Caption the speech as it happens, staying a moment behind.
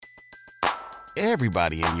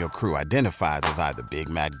Everybody in your crew identifies as either Big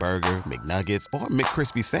Mac Burger, McNuggets, or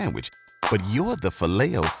McCrispy Sandwich. But you're the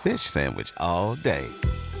Filet-O-Fish Sandwich all day.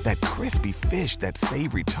 That crispy fish, that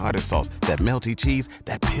savory tartar sauce, that melty cheese,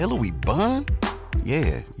 that pillowy bun.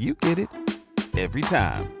 Yeah, you get it. Every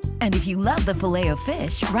time. And if you love the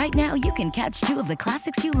Filet-O-Fish, right now you can catch 2 of the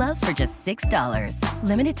classics you love for just $6.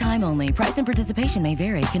 Limited time only. Price and participation may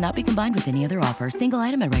vary. Cannot be combined with any other offer. Single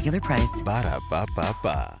item at regular price.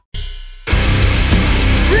 Ba-da-ba-ba-ba.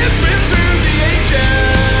 Ripping through the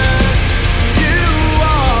ages, you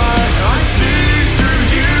are. I see through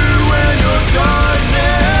you and your darkness.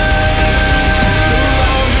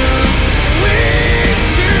 We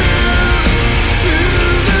to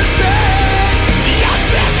the test. Yes,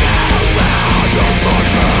 that you are your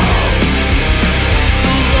partner.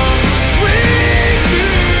 Swing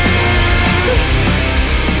to.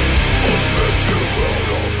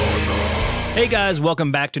 Hey guys,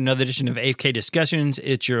 welcome back to another edition of AFK Discussions.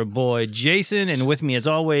 It's your boy Jason, and with me as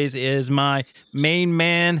always is my main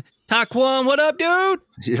man, Taquan. What up, dude?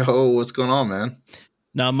 Yo, what's going on, man?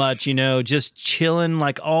 Not much, just chilling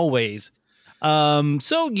like always.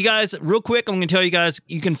 So you guys, real quick, I'm going to tell you guys,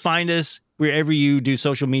 you can find us wherever you do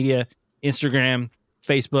social media, Instagram,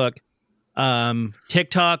 Facebook,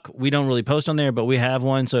 TikTok. We don't really post on there, but we have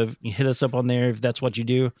one. So if you hit us up on there, if that's what you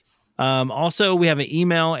do. Also, we have an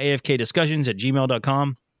email,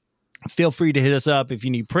 afkdiscussions@gmail.com. Feel free to hit us up if you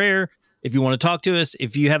need prayer, if you want to talk to us,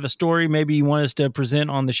 if you have a story maybe you want us to present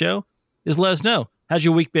on the show, just let us know. How's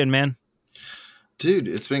your week been, man? Dude,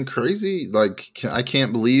 it's been crazy. Like, I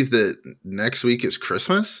can't believe that next week is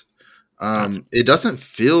Christmas. It doesn't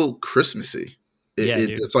feel Christmassy.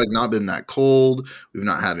 It's like not been that cold. We've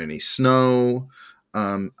not had any snow.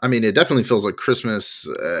 I mean, it definitely feels like Christmas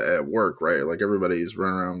at work, right? Like everybody's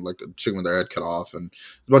running around like a chicken with their head cut off, and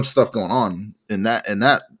there's a bunch of stuff going on in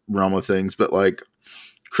that realm of things. But like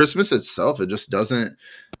Christmas itself, it just doesn't.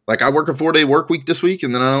 Like I work a 4-day work week this week,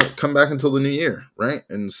 and then I don't come back until the new year, right?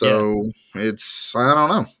 And so it's I don't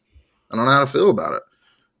know how to feel about it.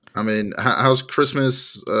 I mean, how's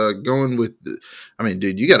Christmas going with? I mean,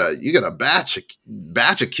 dude, you got a batch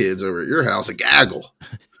of kids over at your house, a gaggle.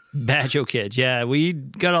 Batch of kids. Yeah, we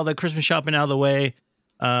got all the Christmas shopping out of the way.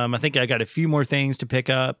 I think I got a few more things to pick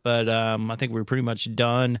up, but I think we're pretty much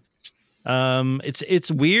done.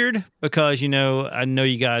 It's weird because, I know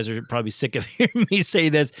you guys are probably sick of hearing me say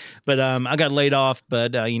this, but I got laid off,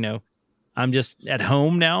 but I'm just at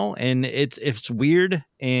home now, and it's weird.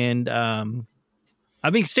 And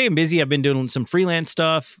I've been staying busy. I've been doing some freelance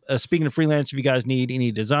stuff. Speaking of freelance, if you guys need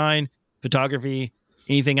any design, photography,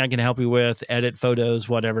 anything I can help you with, edit photos,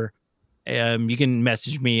 whatever, you can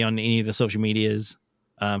message me on any of the social medias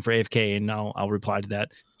for AFK, and I'll reply to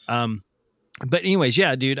that. But anyways,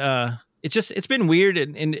 yeah, dude, it's been weird,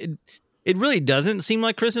 and it really doesn't seem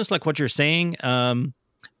like Christmas, like what you're saying.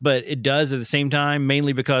 But it does at the same time,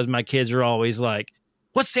 mainly because my kids are always like,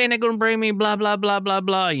 "What's Santa going to bring me?" Blah blah blah blah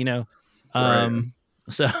blah. Right.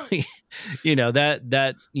 So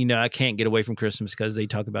that I can't get away from Christmas because they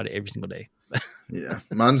talk about it every single day. Yeah,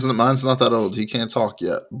 mine's not that old. He can't talk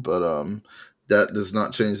yet, but that does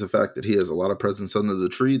not change the fact that he has a lot of presents under the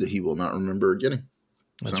tree that he will not remember getting.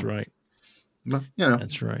 That's right. But,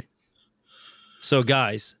 That's right. So,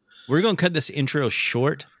 guys, we're going to cut this intro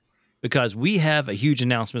short because we have a huge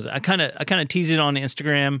announcement. I kind of teased it on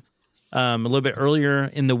Instagram a little bit earlier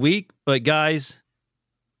in the week, but guys,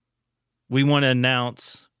 we want to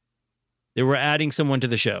announce that we're adding someone to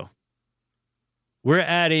the show. We're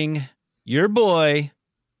adding your boy,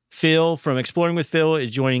 Phil from Exploring with Phil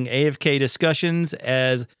is joining AFK Discussions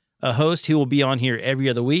as a host. He will be on here every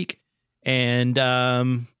other week. And,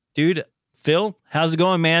 dude, Phil, how's it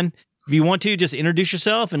going, man? If you want to, just introduce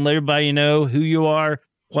yourself and let everybody know who you are,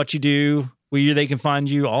 what you do, where they can find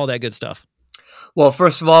you, all that good stuff. Well,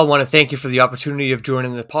 first of all, I want to thank you for the opportunity of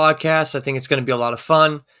joining the podcast. I think it's going to be a lot of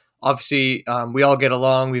fun. Obviously, we all get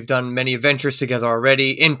along. We've done many adventures together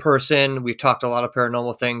already in person. We've talked a lot of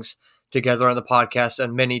paranormal things together on the podcast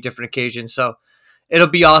on many different occasions. So it'll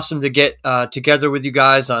be awesome to get together with you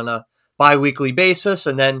guys on a bi-weekly basis,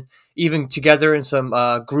 and then even together in some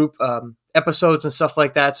group episodes and stuff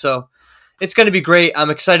like that. So it's going to be great.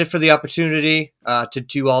 I'm excited for the opportunity to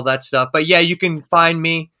do all that stuff. But yeah, you can find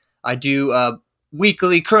me. I do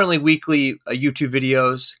currently weekly YouTube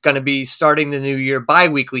videos. Going to be starting the new year,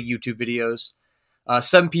 bi-weekly YouTube videos.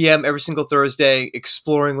 7 p.m. every single Thursday,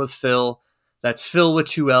 Exploring with Phil. That's Phil with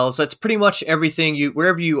 2 L's. That's pretty much everything.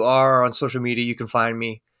 Wherever you are on social media, you can find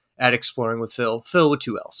me at Exploring with Phil. Phil with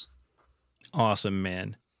 2 L's. Awesome,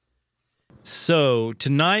 man. So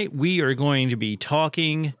tonight we are going to be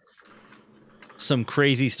talking some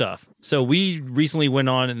crazy stuff. So we recently went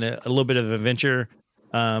on a little bit of adventure.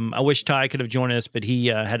 I wish Ty could have joined us, but he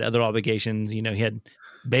had other obligations. You know, he had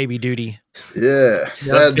baby duty. Yeah.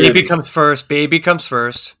 Yep. Baby comes first. Baby comes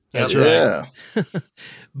first. That's right.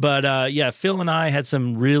 But yeah, Phil and I had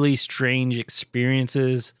some really strange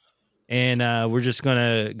experiences, and we're just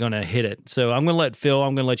gonna hit it. So I'm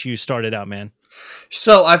gonna let you start it out, man.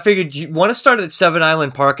 So I figured you want to start at Seven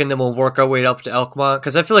Island Park, and then we'll work our way up to Elkmont,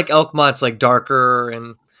 because I feel like Elkmont's like darker,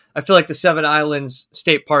 and I feel like the Seven Islands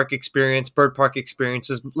State Park experience, Bird Park experience,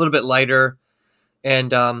 is a little bit lighter.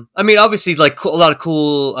 And I mean, obviously, like a lot of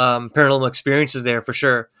cool paranormal experiences there for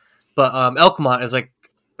sure. But Elkmont is like,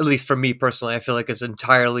 at least for me personally, I feel like it's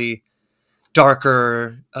entirely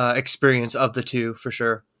darker experience of the two for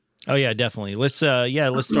sure. Oh yeah, definitely. Let's start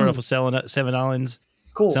off with Seven Islands.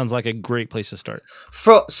 Cool. Sounds like a great place to start.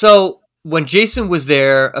 So when Jason was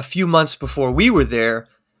there a few months before we were there,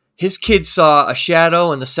 his kids saw a shadow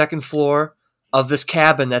on the second floor of this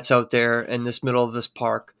cabin that's out there in this middle of this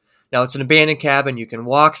park. Now, it's an abandoned cabin. You can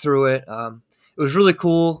walk through it. It was really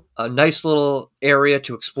cool, a nice little area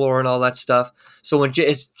to explore and all that stuff. So when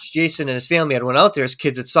Jason and his family had went out there, his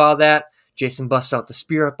kids had saw that. Jason busts out the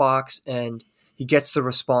spirit box, and he gets the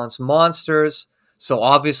response, monsters. So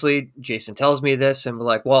obviously, Jason tells me this, and we're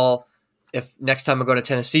like, well, if next time I go to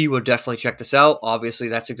Tennessee, we'll definitely check this out. Obviously,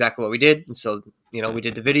 that's exactly what we did. And so, we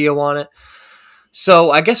did the video on it.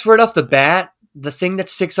 So I guess right off the bat, the thing that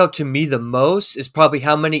sticks out to me the most is probably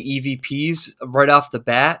how many EVPs right off the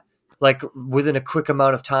bat, like within a quick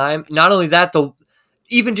amount of time. Not only that, though,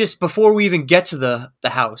 even just before we even get to the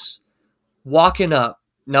house, walking up.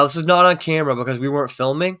 Now, this is not on camera because we weren't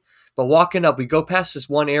filming, but walking up, we go past this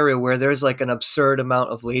one area where there's like an absurd amount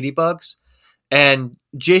of ladybugs. And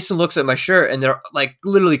Jason looks at my shirt, and they're like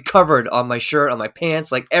literally covered on my shirt, on my pants,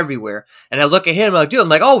 like everywhere. And I look at him, I'm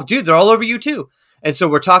like, oh, dude, they're all over you too. And so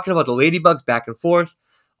we're talking about the ladybugs back and forth.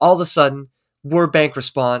 All of a sudden, word bank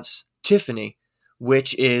response, Tiffany,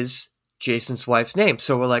 which is Jason's wife's name.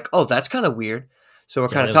 So we're like, oh, that's kind of weird. So we're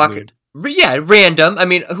kind of talking. Weird. Yeah, random. I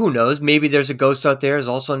mean, who knows? Maybe there's a ghost out there who's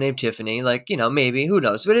also named Tiffany. Like, maybe. Who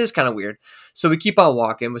knows? But it is kind of weird. So we keep on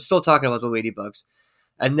walking. We're still talking about the ladybugs.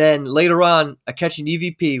 And then later on, I catch an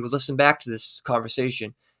EVP. We listen back to this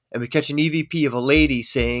conversation. And we catch an EVP of a lady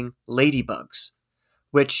saying ladybugs.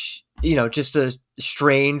 Which, just a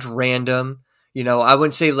strange, random, I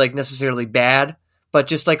wouldn't say like necessarily bad, but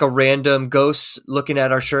just like a random ghost looking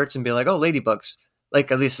at our shirts and be like, oh, ladybugs.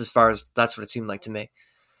 Like, at least as far as that's what it seemed like to me.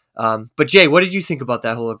 But Jay, what did you think about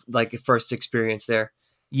that whole like first experience there?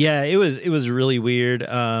 Yeah, it was really weird.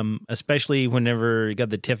 Especially whenever you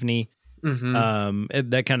got the Tiffany. Mm-hmm.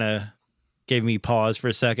 That kind of gave me pause for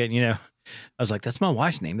a second. I was like, that's my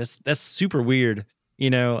wife's name. That's super weird.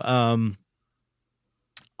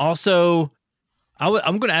 Also,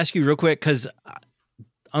 I'm going to ask you real quick, because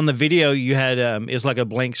on the video you had it was like a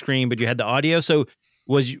blank screen, but you had the audio. So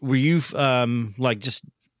were you like just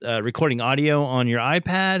recording audio on your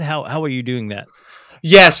iPad? How are you doing that?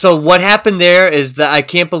 Yeah. So what happened there is that I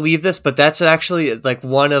can't believe this, but that's actually like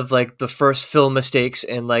one of like the first film mistakes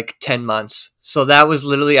in like 10 months. So that was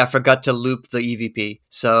literally, I forgot to loop the EVP.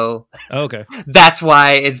 So okay, that's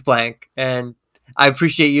why it's blank. And I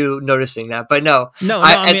appreciate you noticing that, but no.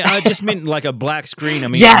 I mean, I just meant like a black screen. I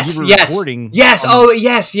mean, yes. Recording. Yes.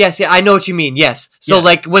 Yeah. I know what you mean. Yes. So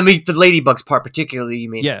like when the ladybugs part particularly, you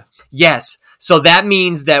mean? Yeah. Yes. So that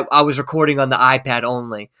means that I was recording on the iPad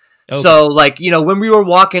only. Okay. So like, when we were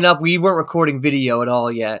walking up, we weren't recording video at all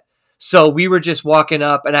yet. So we were just walking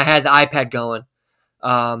up, and I had the iPad going,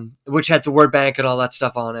 which had the word bank and all that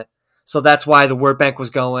stuff on it. So that's why the word bank was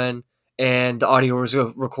going. And the audio was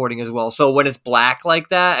recording as well. So when it's black like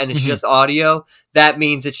that and it's just audio, that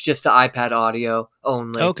means it's just the iPad audio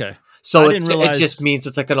only. Okay. So it just means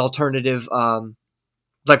it's like an alternative,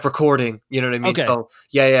 like recording. You know what I mean? Okay. So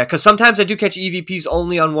yeah. Because sometimes I do catch EVPs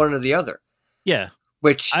only on one or the other. Yeah.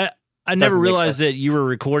 Which I never realized that you were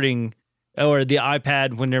recording, or the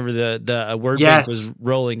iPad, whenever the word bank was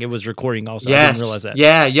rolling, it was recording also. Yes. I didn't realize that.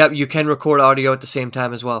 Yeah. Yep. You can record audio at the same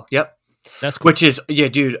time as well. Yep. That's cool. Which is,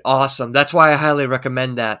 dude, awesome. That's why I highly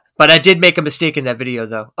recommend that. But I did make a mistake in that video,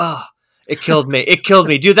 though. Oh, it killed me.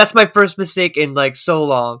 Dude, that's my first mistake in like so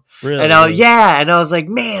long. Really? And I was like,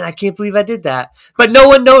 man, I can't believe I did that. But no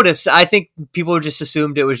one noticed. I think people just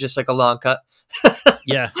assumed it was just like a long cut.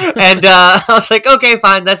 Yeah. And I was like, okay,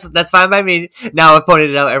 fine. That's fine by me. Now I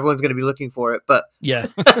pointed it out. Everyone's going to be looking for it. But yeah.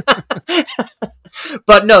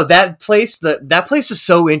 But no, that place is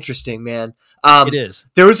so interesting, man. It is.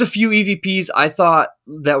 There was a few EVPs I thought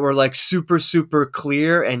that were like super, super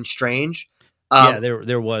clear and strange.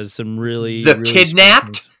 There was some really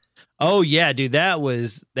kidnapped. Oh yeah, dude,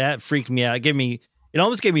 that freaked me out. It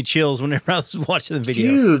almost gave me chills whenever I was watching the video.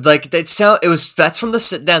 Dude, like that's from the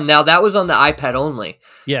sit down. Now that was on the iPad only.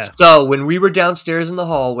 Yeah. So when we were downstairs in the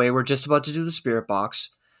hallway, we're just about to do the spirit box.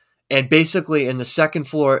 And basically in the second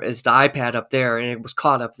floor is the iPad up there, and it was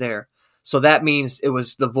caught up there. So that means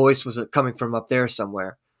the voice was coming from up there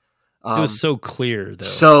somewhere. It was so clear though.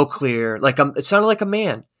 So clear. Like it sounded like a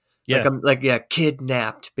man. Yeah.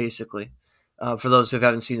 Kidnapped, basically. For those who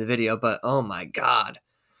haven't seen the video, but oh my god.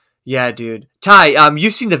 Yeah, dude. Ty,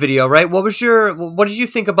 you've seen the video, right? What did you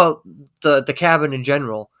think about the cabin in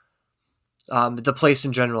general? The place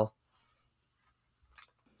in general?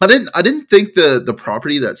 I didn't think the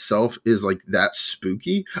property itself is like that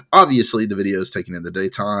spooky. Obviously the video is taken in the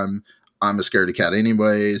daytime. I'm a scaredy cat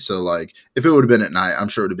anyway, so like if it would have been at night, I'm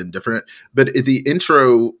sure it would have been different. But the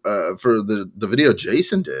intro for the video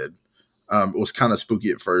Jason did was kind of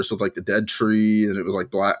spooky at first with like the dead tree, and it was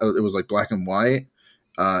like black. It was like black and white,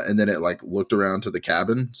 and then it like looked around to the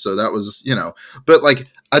cabin. So that was, you know. But like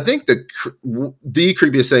I think the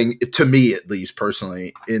creepiest thing to me, at least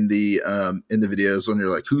personally, in the videos when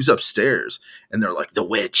you're like, "Who's upstairs?" and they're like, "The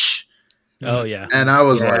witch." Oh yeah. And I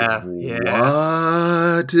was like,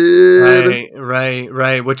 what, dude?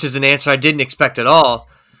 Right. Which is an answer I didn't expect at all.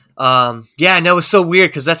 And it was so weird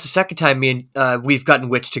because that's the second time me and we've gotten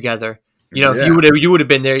witch together. You know, if you would have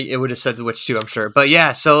been there, it would have said the witch too, I'm sure. But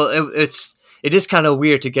yeah, so it is kind of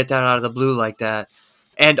weird to get that out of the blue like that.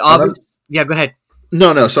 And obviously, go ahead.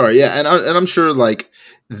 No, sorry. Yeah, and I'm sure like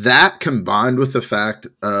that combined with the fact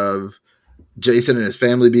of Jason and his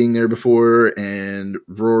family being there before, and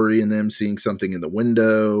Rory and them seeing something in the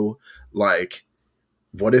window. Like,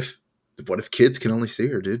 what if kids can only see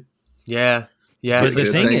her, dude? Yeah. But the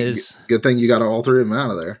thing is, good thing you got all three of them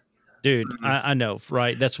out of there, dude. I know,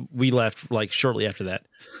 right? We left like shortly after that.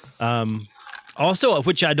 Also,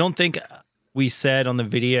 which I don't think we said on the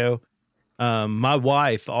video. My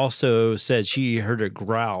wife also said she heard a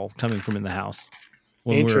growl coming from in the house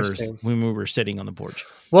when we were sitting on the porch.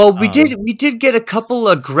 Well, we did get a couple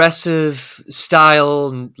aggressive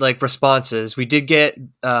style like responses. We did get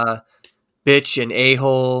bitch and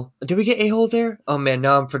a-hole. Did we get a-hole there? Oh man,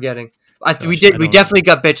 now I'm forgetting. We did. We definitely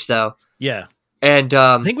got bitch though. Yeah, and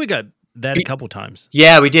I think we got that a couple times.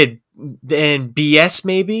 Yeah, we did. And BS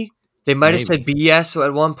maybe they might have said BS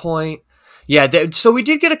at one point. Yeah, so we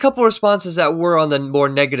did get a couple responses that were on the more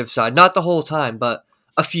negative side. Not the whole time, but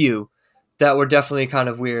a few that were definitely kind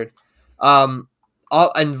of weird. And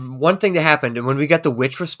one thing that happened, and when we got the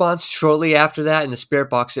witch response shortly after that in the spirit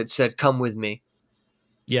box, it said, "Come with me."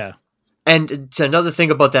 Yeah. And it's another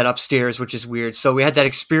thing about that upstairs, which is weird. So we had that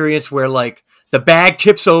experience where like the bag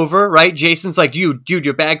tips over, right? Jason's like, dude,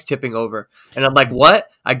 your bag's tipping over. And I'm like, what?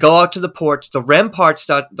 I go out to the porch. The REM pod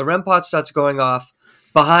starts going off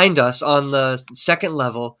behind us on the second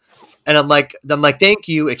level. And I'm like, thank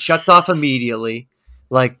you. It shuts off immediately.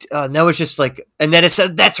 Like, and that was just like, and then it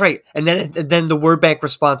said, that's right. And then the word bank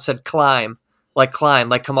response said, climb, like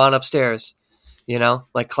come on upstairs, you know,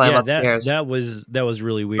 like climb upstairs. That was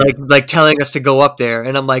really weird. Like telling us to go up there.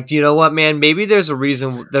 And I'm like, you know what, man, maybe there's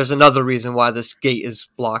another reason why this gate is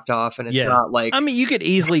blocked off. And it's not like, I mean, you could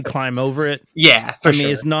easily climb over it. Yeah, for sure. I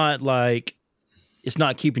mean, it's not like, it's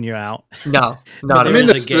not keeping you out. No, not I mean,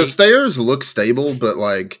 the stairs look stable, but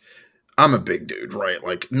like, I'm a big dude, right?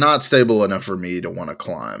 Like, not stable enough for me to want to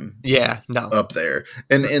climb. Yeah, no. Up there.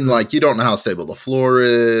 And like, you don't know how stable the floor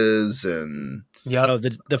is. And yeah, no,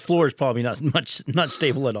 the floor is probably not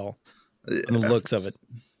stable at all. Yeah. On the looks of it.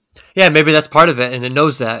 Yeah, maybe that's part of it, and it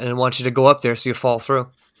knows that, and it wants you to go up there so you fall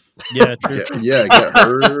through. Yeah, true. Get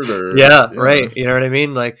hurt. Or, yeah, right. You know what I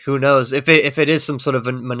mean? Like, who knows? If it is some sort of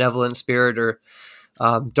a malevolent spirit or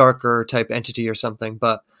darker type entity or something,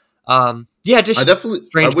 but just I would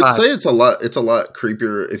say it's a lot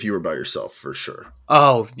creepier if you were by yourself for sure.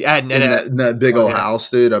 Oh, yeah, in that big old house,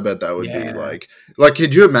 dude. I bet that would be like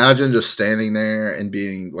could you imagine just standing there and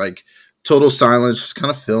being like total silence, just kind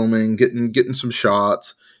of filming, getting some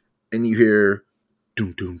shots, and you hear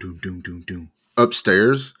doom doom doom doom doom doom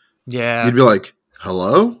upstairs. Yeah, you'd be like,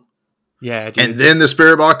 hello? Yeah, dude. And then the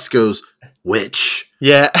spirit box goes, witch.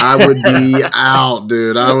 Yeah. I would be out,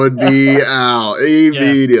 dude. I would be out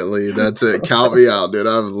immediately. Yeah. That's it. Count me out, dude.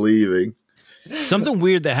 I'm leaving. Something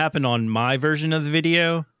weird that happened on my version of the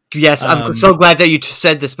video. Yes, I'm so glad that you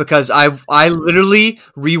said this because I literally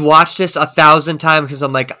rewatched this 1,000 times because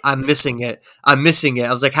I'm like, I'm missing it. I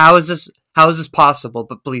was like, how is this How is this possible?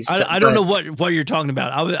 But please, I don't know what you're talking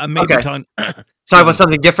about. I may be talking. Talk about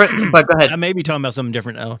something different, but go ahead. I may be talking about something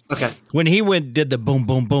different. Oh, okay. When he did the boom,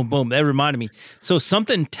 boom, boom, boom, that reminded me. So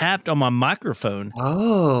something tapped on my microphone.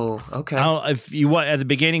 Oh, okay. If you at the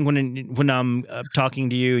beginning when I'm talking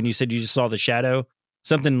to you and you said you just saw the shadow,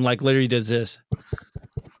 something like literally does this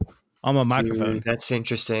on my microphone. Dude, that's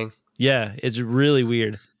interesting. Yeah, it's really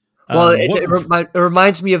weird. Well, it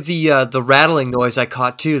reminds me of the rattling noise I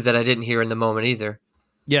caught too that I didn't hear in the moment either.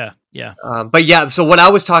 Yeah. But yeah, so what I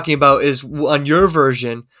was talking about is on your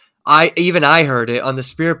version, I heard it on the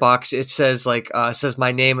spirit box. It says says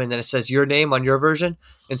my name and then it says your name on your version.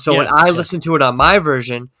 And so when I listened to it on my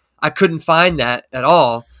version, I couldn't find that at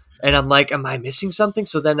all. And I'm like, am I missing something?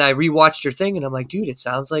 So then I rewatched your thing and I'm like, dude, it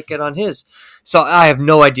sounds like it on his. So I have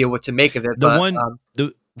no idea what to make of it.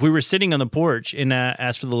 We were sitting on the porch and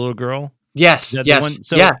asked for the little girl. Yes. So,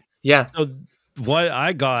 yeah. So what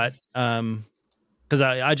I got, because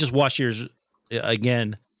I just watched yours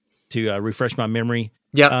again to refresh my memory.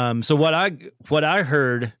 Yeah. So what I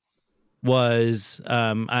heard was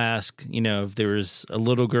I asked, if there was a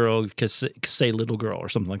little girl, say little girl or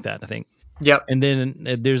something like that, I think. Yep. And then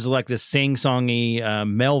there's like this sing-songy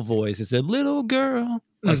male voice. It said little girl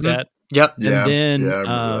like that. Yep.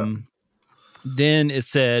 And then it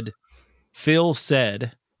said Phil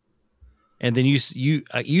said, and then you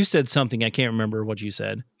said something, I can't remember what you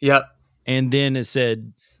said. Yep. And then it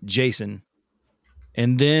said Jason.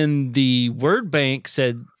 And then the word bank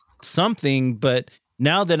said something, but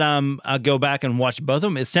now that I go back and watch both of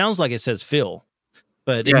them, it sounds like it says Phil,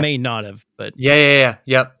 but it may not have. But Yep.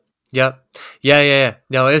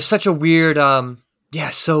 No, it's such a weird.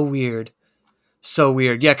 So weird.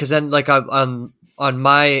 Yeah, because then like on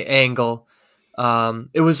my angle,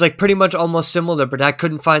 it was like pretty much almost similar, but I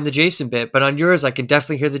couldn't find the Jason bit. But on yours, I can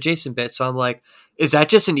definitely hear the Jason bit. So I'm like, is that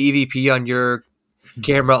just an EVP on your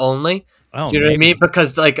camera only? Oh, do you know what I mean?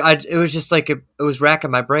 Because like it was just like it was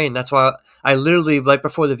racking my brain. That's why I literally like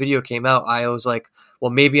before the video came out, I was like,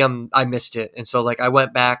 well, maybe I missed it, and so like I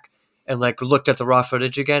went back and like looked at the raw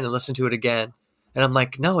footage again and listened to it again, and I'm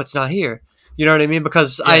like, no, it's not here. You know what I mean?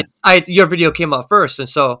 Because your video came out first, and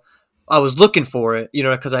so I was looking for it,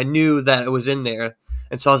 because I knew that it was in there.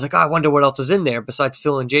 And so I was like, I wonder what else is in there besides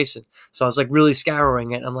Phil and Jason. So I was like really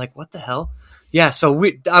scouring it. And I'm like, what the hell? Yeah. So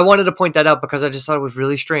I wanted to point that out because I just thought it was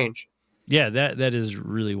really strange. Yeah, that is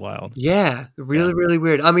really wild. Yeah. Really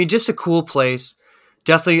weird. I mean, just a cool place.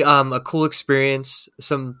 Definitely a cool experience.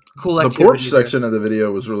 Some cool activity. The porch section of the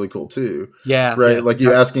video was really cool too. Yeah. Right. Yeah. Like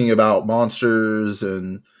you asking about monsters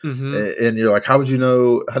and you're like, how would you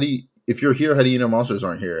know, if you're here, how do you know monsters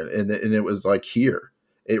aren't here? And it was like here.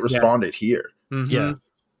 It responded here. Mm-hmm. Yeah.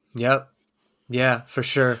 Yep. Yeah, for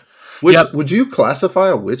sure. Would you classify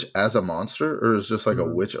a witch as a monster, or is just like a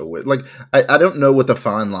witch a witch? Like I don't know what the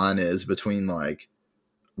fine line is between like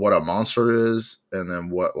what a monster is and then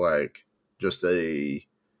what like just a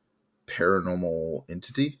paranormal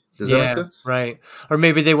entity. Does that make sense? Right. Or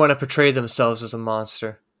maybe they want to portray themselves as a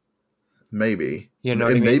monster. Maybe. And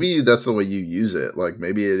maybe that's the way you use it. Like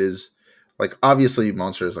maybe it is like obviously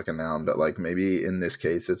monster is like a noun, but like maybe in this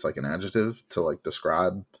case it's like an adjective to like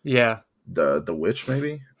describe the witch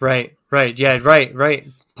maybe. Right. Yeah, right.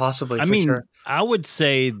 Possibly. I mean, sure. I would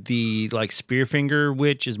say the like Spearfinger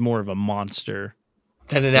witch is more of a monster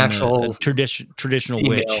than an actual traditional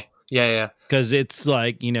female witch. Yeah. Because it's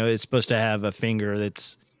like, it's supposed to have a finger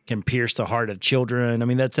that's can pierce the heart of children. I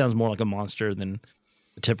mean, that sounds more like a monster than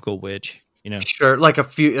a typical witch, Sure, like a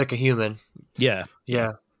human. Yeah.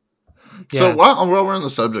 So while we're on the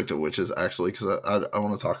subject of witches, actually, because I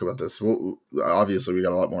want to talk about this. Well, obviously, we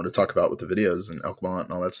got a lot more to talk about with the videos and Elkmont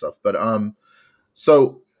and all that stuff. But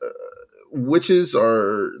witches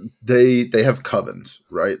they have covens,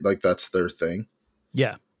 right? Like that's their thing.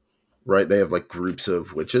 Yeah. Right. They have like groups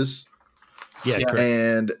of witches. Yeah.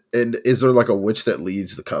 And is there like a witch that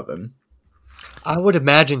leads the coven? I would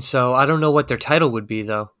imagine so. I don't know what their title would be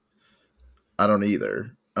though. I don't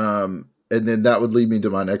either. And then that would lead me to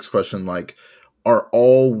my next question. Like, are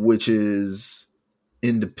all witches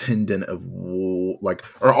independent of, like,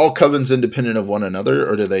 are all covens independent of one another,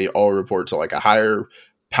 or do they all report to like a higher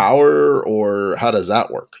power, or how does that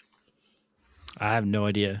work? I have no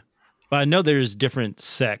idea, but I know there's different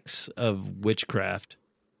sects of witchcraft.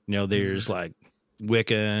 There's like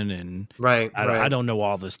Wiccan and right. I don't know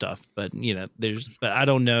all this stuff, but but I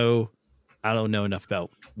don't know enough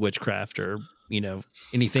about witchcraft or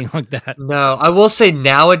anything like that. No, I will say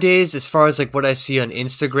nowadays, as far as like what I see on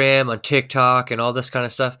Instagram, on TikTok, and all this kind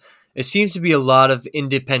of stuff, it seems to be a lot of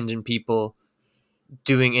independent people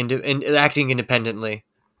doing and acting independently.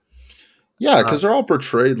 Yeah, because they're all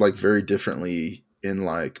portrayed like very differently in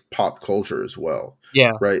like pop culture as well.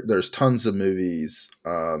 Yeah. Right. There's tons of movies.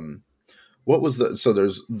 What was the so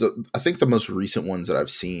there's the I think the most recent ones that I've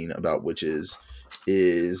seen about witches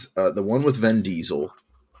is the one with Vin Diesel,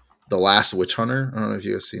 The Last Witch Hunter. I don't know if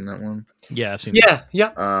you guys seen that one. Yeah, I've seen that.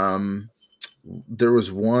 Yeah. There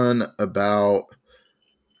was one about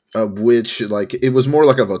a witch, like it was more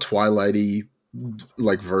like of a Twilighty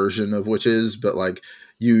like version of witches, but like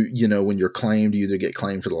you know when you're claimed, you either get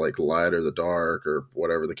claimed for the like light or the dark or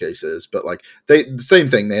whatever the case is. But like the same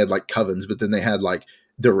thing, they had like covens, but then they had like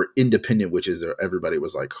there were independent witches that everybody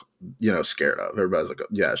was like scared of. Everybody's like,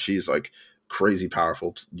 yeah, she's like crazy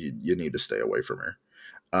powerful. You need to stay away from her.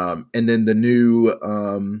 And then the new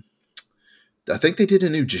I think they did a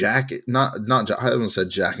new Jack, not I haven't said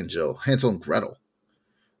Jack and Jill, Hansel and Gretel.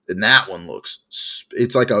 And that one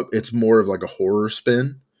it's more of like a horror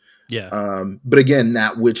spin. Yeah. But again,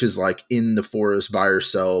 that witch is like in the forest by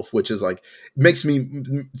herself, which is like, makes me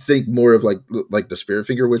think more of like the Spirit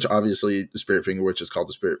Finger Witch. Obviously the Spirit Finger Witch is called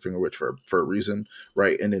the Spirit Finger Witch for a reason.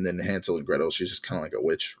 Right. And then Hansel and Gretel, she's just kind of like a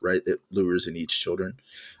witch, right? That lures and eats children.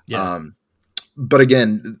 Yeah. But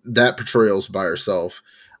again, that portrayal's by herself.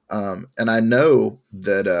 And I know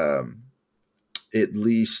that, at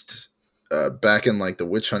least, back in like the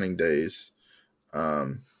witch hunting days,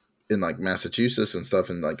 in like Massachusetts and stuff,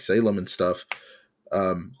 and like Salem and stuff,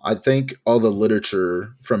 I think all the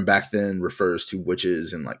literature from back then refers to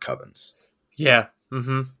witches and like covens. Yeah.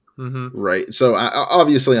 Mm-hmm. Mm-hmm. Right. So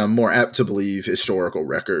obviously I'm more apt to believe historical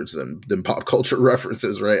records than pop culture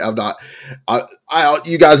references. Right. I'm not,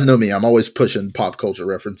 you guys know me. I'm always pushing pop culture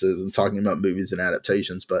references and talking about movies and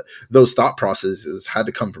adaptations, but those thought processes had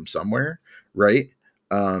to come from somewhere. Right.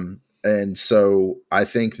 And so I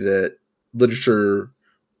think that literature,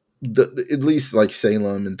 at least like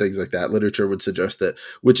Salem and things like that, literature would suggest that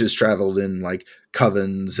witches traveled in like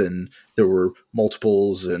covens and there were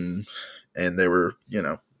multiples and they were,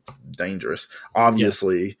 dangerous.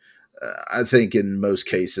 Obviously, I think in most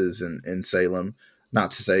cases in Salem,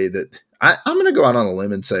 not to say that I'm going to go out on a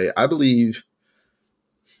limb and say, I don't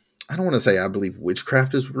want to say I believe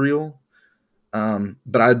witchcraft is real.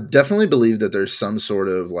 But I definitely believe that there's some sort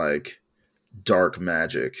of like dark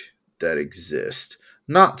magic that exists.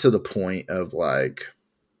 Not to the point of like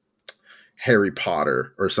Harry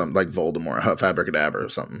Potter or something like Voldemort, Abracadabra or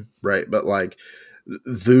something, right? But like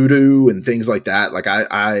voodoo and things like that. Like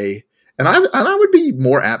I would be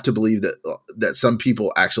more apt to believe that some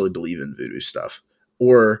people actually believe in voodoo stuff.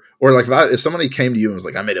 Or like if somebody came to you and was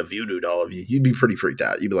like, I made a voodoo doll of you, you'd be pretty freaked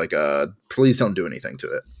out. You'd be like, please don't do anything to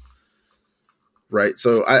it. Right.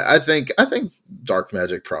 So I think dark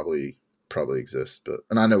magic probably exists,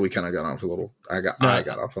 and I know we kind of got off a little. I got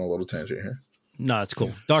off on a little tangent here. No, it's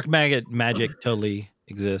cool. Dark magic totally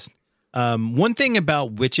exists. One thing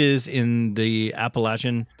about witches in the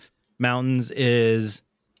Appalachian Mountains is,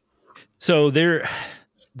 so they're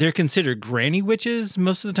considered granny witches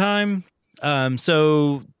most of the time.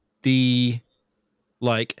 So the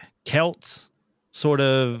like Celts sort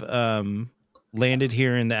of landed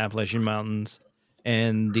here in the Appalachian Mountains.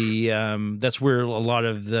 And that's where a lot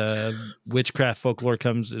of the witchcraft folklore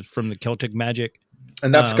comes, from the Celtic magic.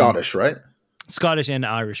 And that's Scottish, right? Scottish and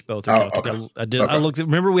Irish both are Celtic. Okay. I looked.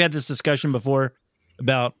 Remember we had this discussion before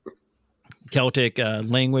about Celtic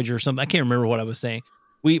language or something. I can't remember what I was saying.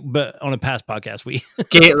 But on a past podcast,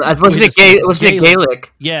 wasn't it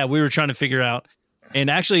Gaelic? Yeah, we were trying to figure out. And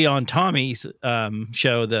actually on Tommy's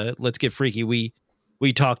show, the Let's Get Freaky,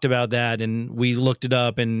 we talked about that and we looked it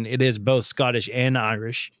up, and it is both Scottish and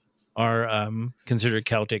Irish are considered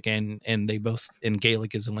Celtic, and they both, and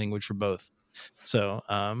Gaelic is the language for both. So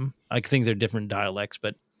I think they're different dialects,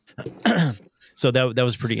 but so that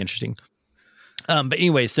was pretty interesting. But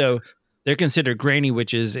anyway, so they're considered granny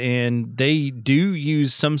witches, and they do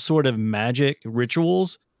use some sort of magic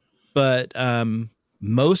rituals, but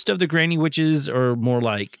most of the granny witches are more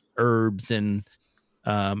like herbs and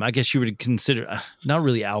I guess you would consider not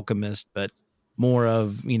really alchemist, but more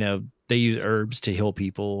of, they use herbs to heal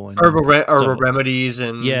people and herbal remedies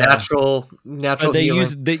and natural but they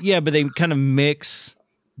healing. But they kind of mix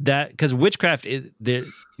that, because witchcraft is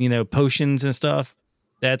potions and stuff.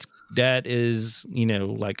 That is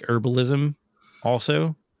like herbalism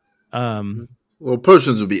also. Well,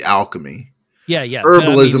 potions would be alchemy. Yeah.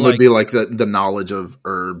 Herbalism would be like the knowledge of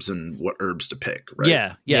herbs and what herbs to pick,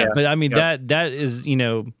 right? Yeah. But I mean that is,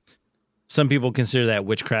 some people consider that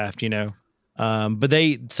witchcraft, but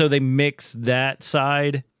they mix that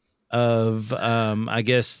side of I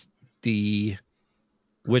guess the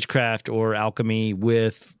witchcraft or alchemy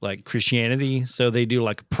with like Christianity. So they do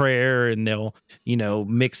like prayer and they'll,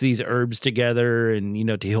 mix these herbs together and,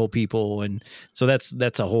 to heal people. And so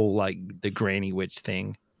that's a whole like the granny witch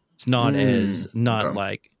thing. It's not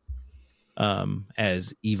like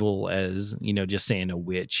as evil as, just saying a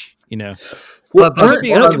witch, Well, I could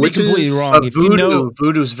be completely wrong. But If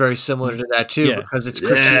voodoo is very similar to that too, because it's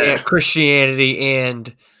Christianity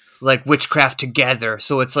and like witchcraft together.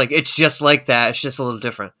 So it's like it's just like that. It's just a little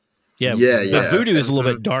different. Yeah. But voodoo is a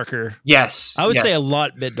little bit darker. Yes, I would say a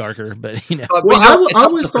lot bit darker, but I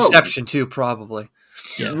always thought perception too, probably.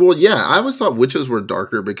 Yeah. Well, yeah, I always thought witches were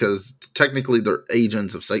darker because technically they're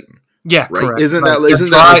agents of Satan. Yeah, right. Correct. Isn't that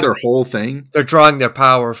like their whole thing? They're drawing their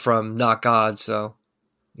power from not God, so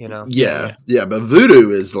Yeah. But voodoo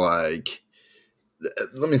is like,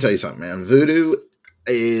 let me tell you something, man. Voodoo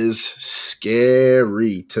is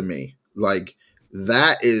scary to me. Like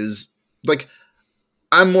that is like,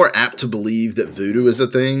 I'm more apt to believe that voodoo is a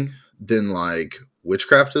thing than like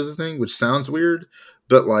witchcraft is a thing, which sounds weird,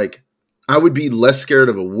 but like I would be less scared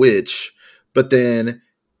of a witch. But then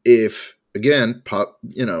if again, pop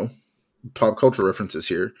culture references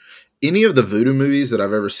here, any of the voodoo movies that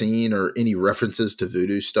I've ever seen or any references to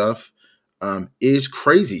voodoo stuff is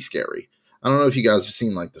crazy scary. I don't know if you guys have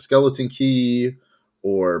seen like The Skeleton Key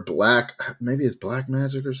or maybe it's Black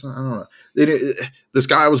Magic or something. I don't know. This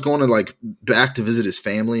guy was going to like back to visit his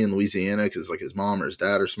family in Louisiana because like his mom or his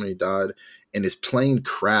dad or somebody died, and his plane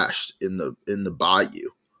crashed in the bayou.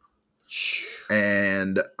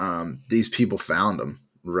 And these people found him,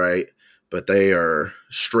 right? But they are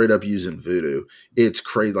straight up using voodoo. It's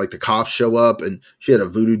crazy. Like the cops show up and she had a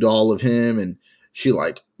voodoo doll of him and she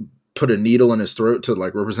like put a needle in his throat to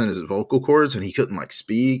like represent his vocal cords and he couldn't like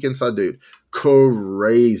speak inside. Dude,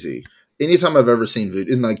 crazy. Anytime I've ever seen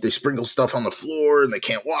voodoo, and like they sprinkle stuff on the floor and they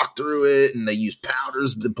can't walk through it and they use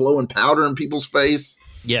powders, blowing powder in people's face.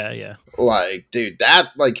 Yeah. Like, dude,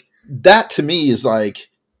 that to me is like,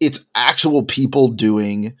 it's actual people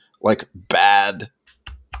doing like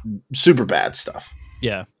super bad stuff.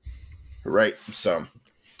 Yeah. Right. So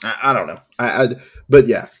I don't know. But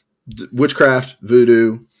yeah, witchcraft,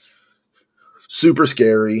 voodoo, super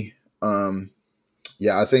scary.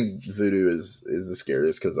 Yeah, I think voodoo is the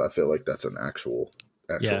scariest because I feel like that's an actual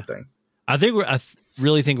thing. I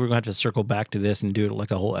really think we're going to have to circle back to this and do it like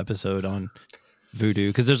a whole episode on voodoo,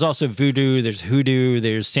 because there's also voodoo, there's hoodoo,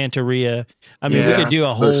 there's Santeria. I mean, we could do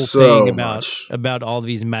a whole thing about all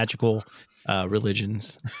these magical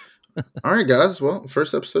religions. All right, guys. Well,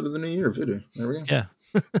 first episode of the new year, voodoo. There we go. Yeah.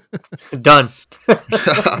 Done.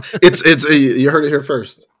 It's you heard it here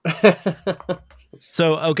first.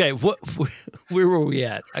 So okay, where were we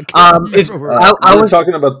at? I was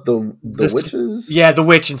talking about the witches. Yeah, the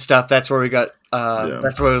witch and stuff. That's where we got.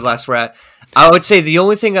 That's where we last were at. I would say the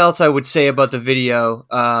only thing else I would say about the video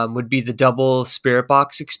would be the double spirit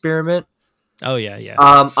box experiment. Oh yeah.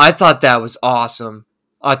 I thought that was awesome.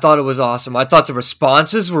 I thought it was awesome. I thought the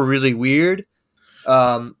responses were really weird.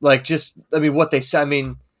 What they said. I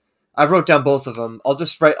mean, I wrote down both of them.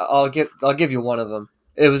 I'll give you one of them.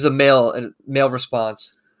 It was a male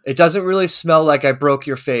response. It doesn't really smell like I broke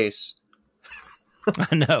your face.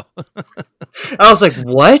 I know. I was like,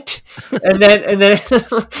 what? And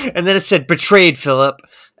then it said betrayed, Philip.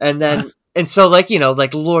 And so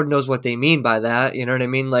like Lord knows what they mean by that. You know what I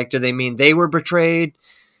mean? Like, do they mean they were betrayed?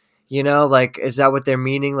 Like, is that what they're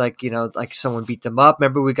meaning? Like, like someone beat them up.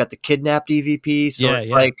 Remember, we got the kidnapped EVP. So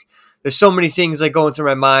like, there's so many things like going through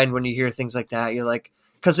my mind when you hear things like that. You're like,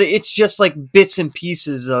 because it's just like bits and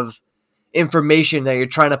pieces of information that you're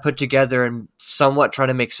trying to put together and somewhat trying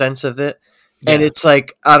to make sense of it. Yeah. And it's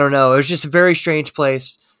like, I don't know. It was just a very strange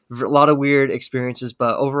place. A lot of weird experiences,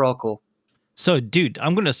 but overall cool. So, dude,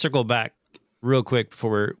 I'm going to circle back real quick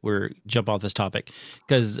before we jump off this topic,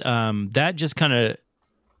 because that just kind of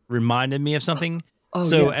reminded me of something.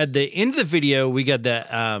 At the end of the video, we got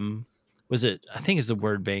that, I think it's the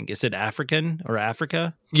word bank. It said African or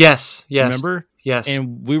Africa. Yes. Remember? Yes.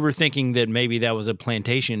 And we were thinking that maybe that was a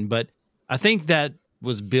plantation, but I think that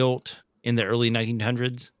was built in the early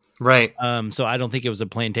 1900s. Right. So I don't think it was a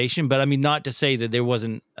plantation, but I mean, not to say that there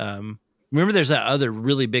wasn't, remember there's that other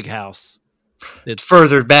really big house that's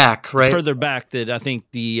further back, right? Further back that I think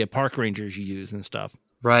the park rangers use and stuff.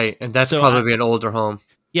 Right. And that's probably an older home.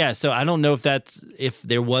 Yeah. So I don't know if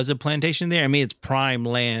there was a plantation there. I mean, it's prime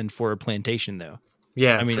land for a plantation though.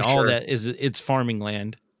 Yeah. I mean, all that it's farming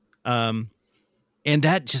land. And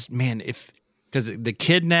that just, man, because the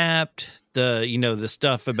kidnapped, the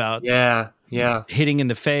stuff about Yeah. hitting in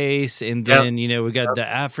the face. And then, we got the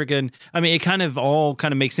African. I mean, it kind of all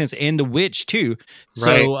kind of makes sense. And the witch too.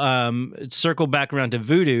 So circle back around to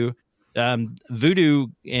voodoo. Voodoo,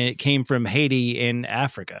 it came from Haiti in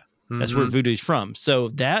Africa. That's where voodoo's from. So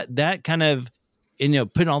that kind of,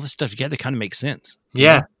 putting all this stuff together kind of makes sense.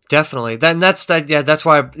 Yeah, definitely. That's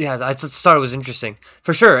why, I just thought it was interesting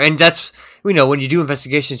for sure. And that's, when you do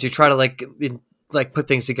investigations, you try to like put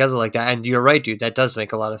things together like that. And you're right, dude. That does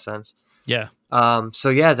make a lot of sense. Yeah. So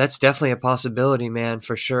yeah, that's definitely a possibility, man,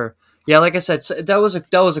 for sure. Yeah. Like I said, that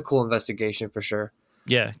was a cool investigation for sure.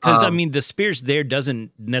 Yeah. Cause the spirits there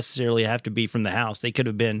doesn't necessarily have to be from the house. They could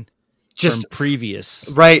have been just from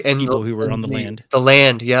previous and people who were on the land. The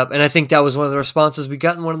land. Yep. And I think that was one of the responses we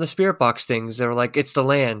got in one of the spirit box things. They were like, it's the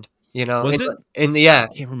land, Was it? I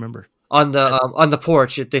can't remember. On the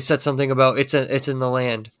porch, they said something about it's in the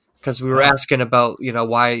land. Because we were asking about,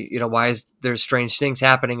 why is there strange things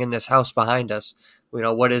happening in this house behind us?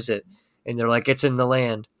 What is it? And they're like, it's in the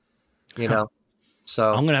land,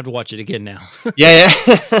 So I'm gonna have to watch it again now. yeah.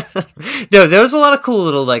 No, there was a lot of cool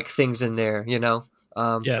little like things in there,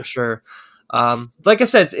 for sure. Like I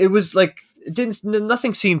said, it was like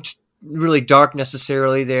nothing seemed really dark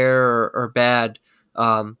necessarily there or bad.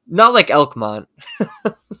 Not like Elkmont.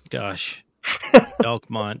 Gosh,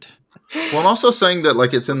 Elkmont. Well, I'm also saying that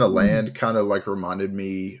like it's in the land kind of like reminded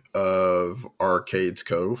me of Arcade's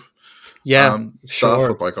Cove. Yeah, stuff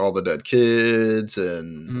with like all the dead kids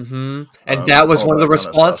and that was one of the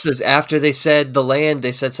responses after they said the land.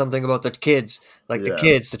 They said something about the kids, like the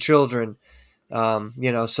kids, the children.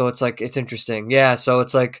 So it's like it's interesting. Yeah, so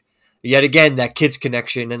it's like yet again that kids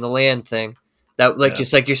connection and the land thing that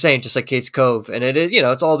just like you're saying, just like Kate's Cove, and it is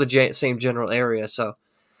it's all the same general area. So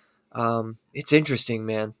it's interesting,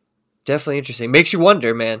 man. Definitely interesting. Makes you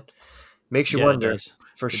wonder, man. Makes you wonder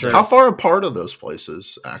for sure. How far apart are those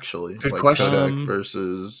places actually? Good question. Kodak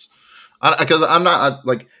versus, because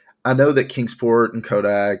I know that Kingsport and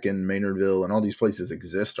Kodak and Maynardville and all these places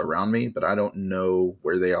exist around me, but I don't know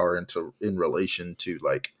where they are in relation to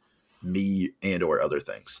like me and or other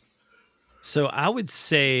things. So I would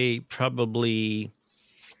say probably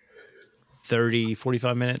 30,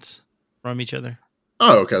 45 minutes from each other.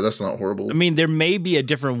 Oh, okay. That's not horrible. I mean, there may be a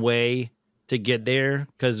different way to get there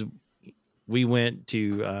because we went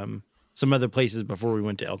to some other places before we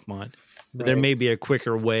went to Elkmont. But there may be a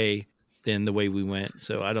quicker way than the way we went.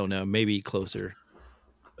 So I don't know. Maybe closer.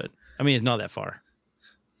 But, I mean, it's not that far.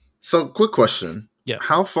 So, quick question. Yeah.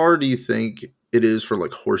 How far do you think it is for,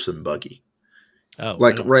 like, horse and buggy? Oh,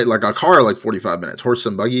 like a car, like 45 minutes. Horse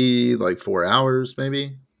and buggy, like 4 hours,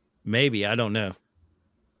 maybe? Maybe. I don't know.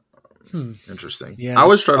 Interesting. Yeah, I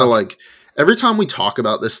always try to like every time we talk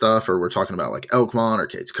about this stuff or we're talking about like Elkmont or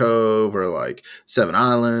Kate's Cove or like Seven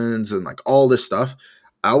Islands and like all this stuff,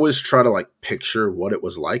 I always try to like picture what it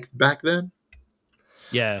was like back then.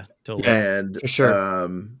 Yeah, totally. And for sure.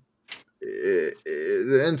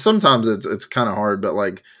 And sometimes it's kind of hard, but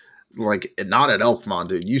like not at Elkmont,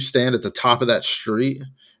 dude. You stand at the top of that street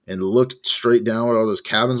and look straight down where all those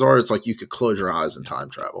cabins are. It's like you could close your eyes and time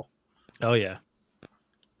travel. Oh yeah.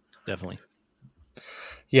 Definitely.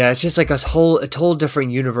 Yeah, it's just like a whole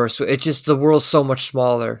different universe. It's just the world's so much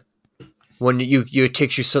smaller when it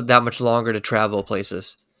takes you that much longer to travel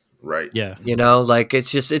places. Right. Yeah. Like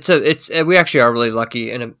we actually are really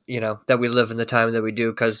lucky and that we live in the time that we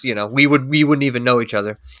do because we wouldn't even know each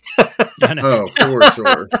other. Oh, for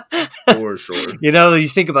sure. For sure. You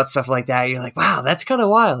think about stuff like that, you're like, wow, that's kind of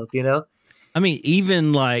wild, I mean,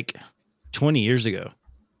 even like 20 years ago.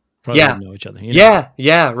 Probably didn't know each other.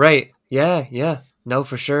 Yeah, right. Yeah. No,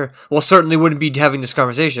 for sure. Well, certainly wouldn't be having this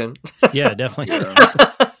conversation. Yeah, definitely.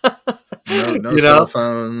 No cell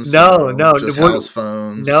phones. No, just house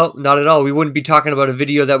phones. No, not at all. We wouldn't be talking about a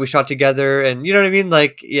video that we shot together, and you know what I mean.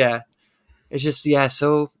 Like, yeah, it's just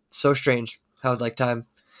so so how like time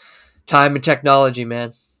and technology,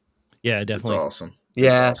 man. Yeah, definitely. It's awesome.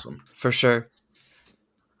 Yeah, it's awesome for sure.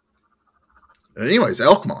 Anyways,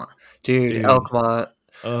 Elkmont, dude. Elkmont.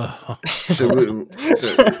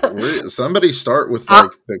 Somebody start with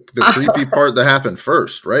like the creepy part that happened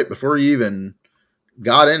first, right? Before you even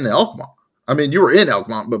got into Elkmont. I mean, you were in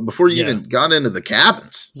Elkmont, but before you even got into the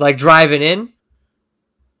cabins, like driving in.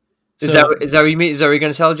 Is that what you mean? Is that what you're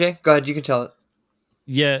going to tell, Jay? Go ahead, you can tell it.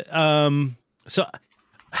 Yeah. So,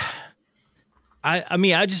 I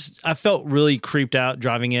mean, I felt really creeped out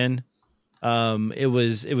driving in. It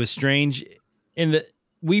was strange.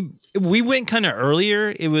 We went kind of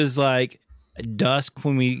earlier. It was like dusk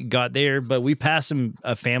when we got there, but we passed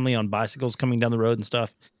a family on bicycles coming down the road and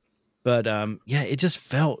stuff. But it just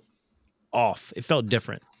felt off. It felt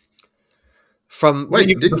different.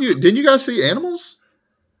 Wait, didn't you guys see animals?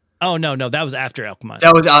 Oh no, that was after Elkmont.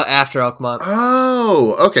 That was after Elkmont.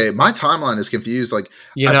 Oh, okay. My timeline is confused. Like,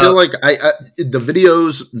 I feel like the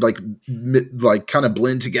videos like kind of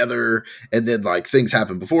blend together, and then like things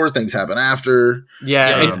happen before, things happen after.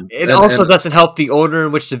 Yeah, it also doesn't help the order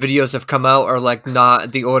in which the videos have come out, or like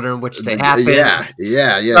not the order in which they happen. Yeah. So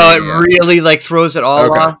it really like throws it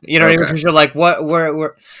all off. You know what I mean? Because you're like, what?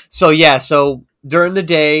 Where? So yeah. So during the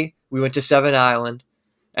day, we went to Seven Island.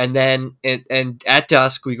 And then and at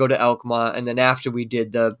dusk, we go to Elkmont. And then after we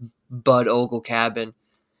did the Bud Ogle cabin.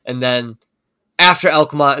 And then after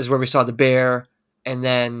Elkmont is where we saw the bear and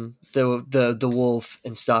then the wolf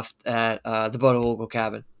and stuff at the Bud Ogle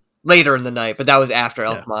cabin later in the night. But that was after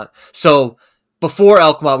Elkmont. So before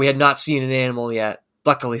Elkmont, we had not seen an animal yet,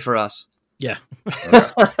 luckily for us. Yeah.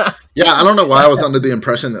 Yeah, I don't know why I was under the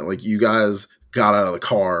impression that like you guys got out of the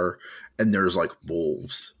car and there's like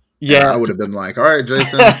wolves. Yeah, and I would have been like, "All right,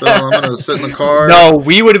 Jason, Phil, I'm gonna sit in the car." No,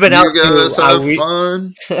 we would have been out too. You guys have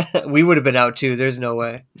fun. We would have been out too. There's no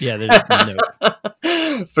way. Yeah, there's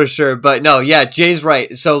no for sure. But no, yeah, Jay's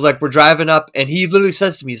right. So like we're driving up, and he literally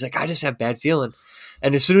says to me, "He's like, I just have bad feeling."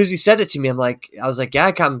 And as soon as he said it to me, I was like,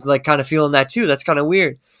 "Yeah, I'm like kind of feeling that too. That's kind of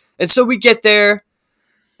weird." And so we get there,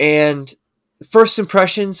 and first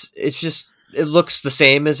impressions, it looks the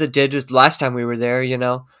same as it did just last time we were there. You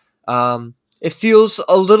know. It feels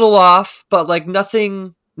a little off, but like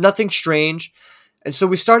nothing strange. And so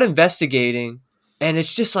we start investigating, and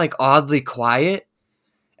it's just like oddly quiet.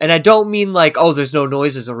 And I don't mean like, oh, there's no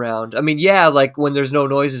noises around. I mean, yeah, like when there's no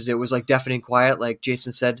noises, it was like deafening quiet, like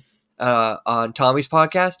Jason said on Tommy's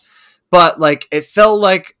podcast. But like it felt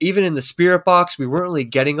like even in the spirit box, we weren't really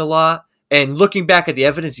getting a lot. And looking back at the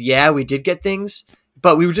evidence, yeah, we did get things,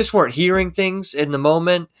 but we just weren't hearing things in the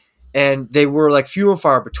moment. And they were like few and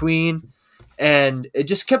far between. And it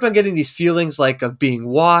just kept on getting these feelings like of being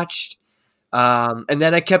watched. And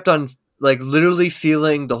then I kept on like literally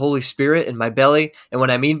feeling the Holy Spirit in my belly. And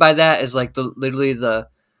what I mean by that is like literally the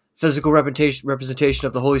physical representation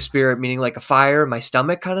of the Holy Spirit, meaning like a fire in my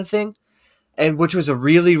stomach kind of thing. And which was a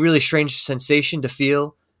really, really strange sensation to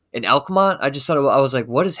feel in Elkmont. I just thought, I was like,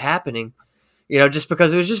 what is happening? You know, just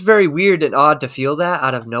because it was just very weird and odd to feel that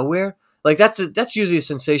out of nowhere. Like that's usually a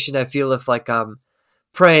sensation I feel if like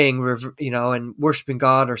praying, you know, and worshiping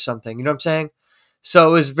God or something. You know what I'm saying? So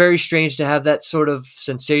it was very strange to have that sort of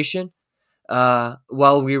sensation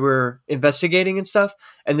while we were investigating and stuff.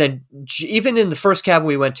 And then even in the first cabin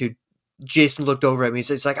we went to, Jason looked over at me.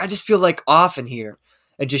 He's like, I just feel like off in here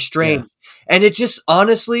and just strange. Yeah. And it just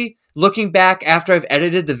honestly, looking back after I've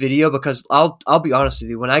edited the video, because I'll be honest with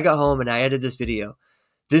you, when I got home and I edited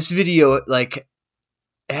this video like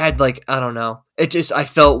had like, I don't know. I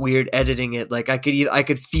felt weird editing it. Like I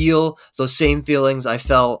could feel those same feelings I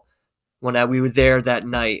felt when we were there that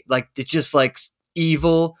night. Like it's just like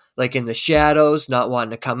evil, like in the shadows, not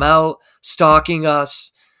wanting to come out, stalking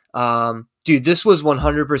us. Dude, this was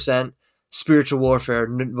 100% spiritual warfare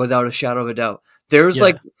without a shadow of a doubt. There's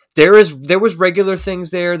like, there was regular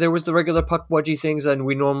things there. There was the regular puckwudgie things, and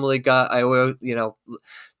we normally got,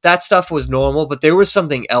 that stuff was normal, but there was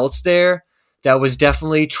something else there that was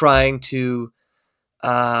definitely trying to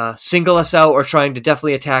single us out or trying to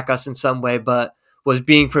definitely attack us in some way, but was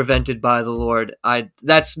being prevented by the Lord.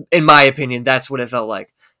 That's, in my opinion, that's what it felt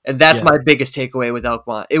like. And that's my biggest takeaway with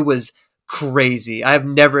Elkmont. It was crazy. I have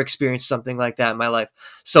never experienced something like that in my life.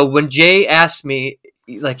 So when Jay asked me,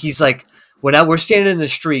 like, he's like, we're standing in the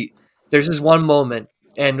street, there's this one moment,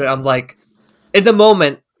 and I'm like, in the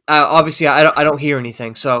moment, obviously I don't hear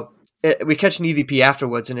anything. So we catch an EVP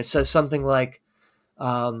afterwards, and it says something like,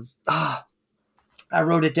 I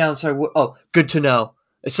wrote it down. Sorry. Oh, good to know.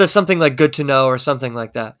 It says something like good to know or something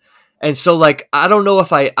like that. And so like, I don't know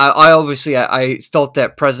if I obviously I felt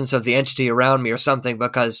that presence of the entity around me or something,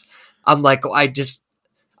 because I'm like, I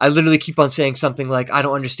literally keep on saying something like, I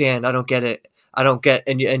don't understand. I don't get it. I don't get,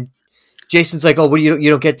 and Jason's like, oh, what, you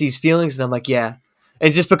don't get these feelings? And I'm like, yeah.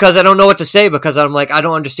 And just because I don't know what to say, because I'm like, I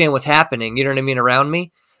don't understand what's happening. You know what I mean? Around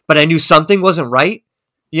me, but I knew something wasn't right.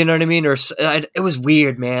 You know what I mean? Or it was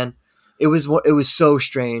weird, man. It was so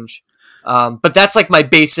strange. But that's like my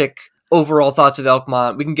basic overall thoughts of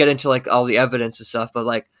Elkmont. We can get into like all the evidence and stuff, but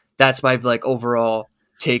like that's my like overall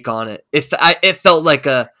take on it. It felt like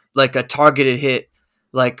a targeted hit.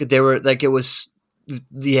 Like they were like, it was,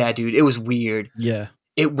 yeah, dude, it was weird. Yeah.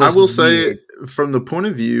 It was. I will say, from the point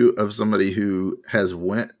of view of somebody who has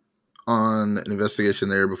went on an investigation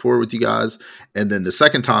there before with you guys, and then the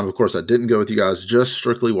second time, of course, I didn't go with you guys, just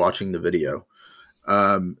strictly watching the video.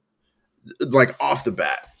 Like off the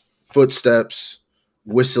bat, footsteps,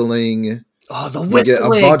 whistling, Oh, the You get a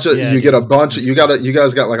whistling. bunch of Yeah, you get a bunch dude. you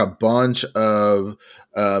guys got like a bunch of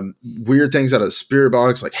weird things out of spirit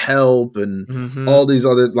box, like help and all these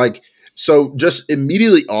other, like, so just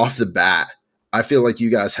immediately off the bat, I feel like you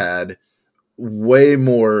guys had way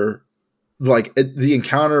more, like the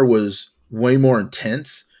encounter was way more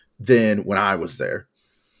intense than when I was there.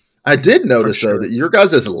 I did notice though that your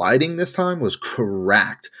guys' lighting this time was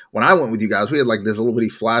cracked. When I went with you guys, we had like this little bitty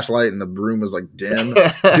flashlight and the room was like dim.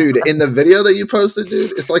 Dude, in the video that you posted,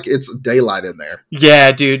 dude, it's like it's daylight in there.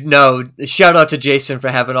 Yeah, dude. No, shout out to Jason for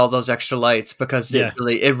having all those extra lights because it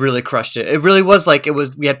really crushed it. It really was like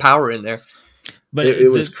we had power in there. But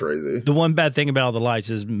it was crazy. The one bad thing about all the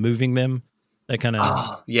lights is moving them. That kind of,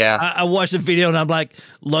 I watched the video and I'm like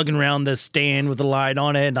lugging around the stand with the light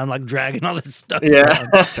on it, and I'm like dragging all this stuff. Yeah.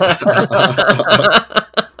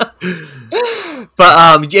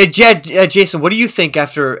 But Jason, what do you think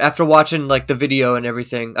after watching like the video and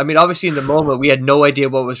everything? I mean, obviously in the moment we had no idea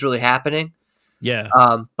what was really happening. Yeah.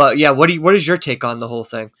 But yeah, what is your take on the whole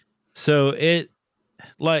thing? So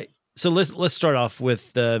let's start off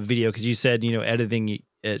with the video, because you said, editing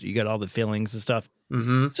it, you got all the feelings and stuff.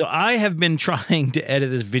 Mm-hmm. So I have been trying to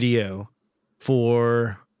edit this video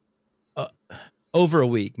for over a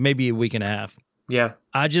week, maybe a week and a half. Yeah.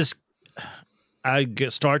 I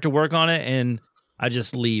start to work on it and I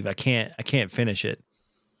just leave. I can't finish it.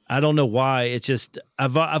 I don't know why. It's just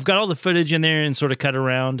I've got all the footage in there and sort of cut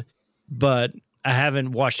around, but I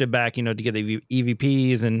haven't watched it back, to get the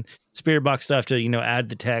EVPs and spirit box stuff to, add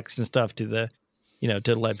the text and stuff to the,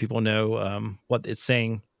 to let people know what it's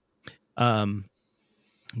saying.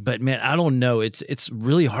 But man, I don't know. It's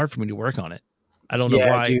really hard for me to work on it. I don't know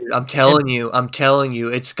why. Dude, I'm telling you,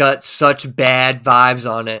 it's got such bad vibes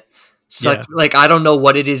on it. Like, I don't know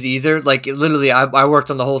what it is either. Like, literally, I worked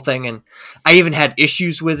on the whole thing, and I even had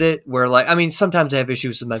issues with it where, like, I mean, sometimes I have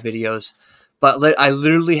issues with my videos, but I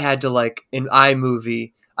literally had to, like, in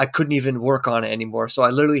iMovie, I couldn't even work on it anymore. So I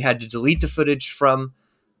literally had to delete the footage from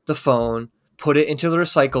the phone, put it into the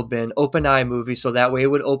recycle bin, open iMovie so that way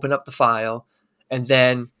it would open up the file, and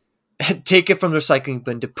then take it from the recycling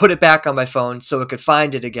bin to put it back on my phone so it could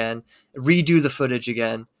find it again, redo the footage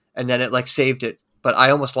again, and then it like saved it. But I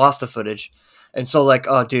almost lost the footage. And so like,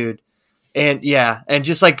 oh dude. And yeah. And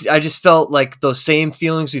just like, I just felt like those same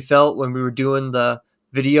feelings we felt when we were doing the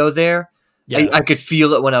video there. Yeah. I could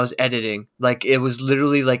feel it when I was editing. Like it was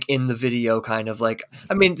literally like in the video kind of like,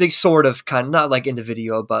 I mean, they sort of kind of not like in the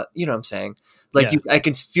video, but you know what I'm saying? Like I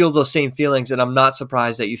can feel those same feelings, and I'm not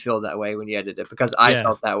surprised that you feel that way when you edit it because I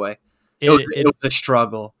felt that way. It was a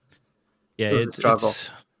struggle. Yeah, it was a struggle.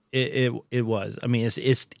 It was. I mean, it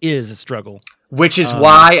is a struggle. Which is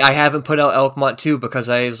why I haven't put out Elkmont 2, because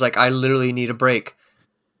I was like, I literally need a break.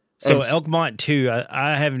 So Elkmont 2,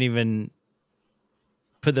 I haven't even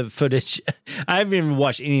put the footage. I haven't even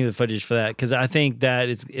watched any of the footage for that because I think that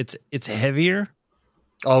it's heavier.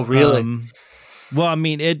 Oh, really? Well, I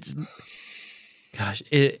mean, it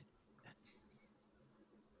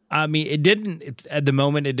didn't at the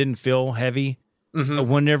moment. It didn't feel heavy. Mm-hmm. But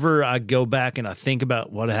whenever I go back and I think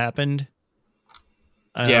about what happened,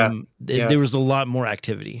 there was a lot more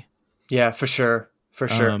activity. Yeah, for sure.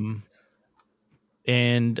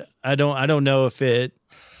 And I don't know if it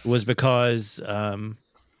was because the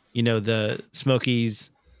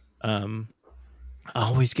Smokies. I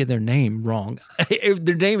always get their name wrong.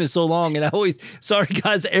 Their name is so long, and sorry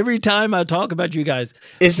guys, every time I talk about you guys,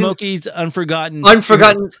 Smokies Unforgotten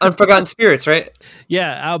Spirits, right?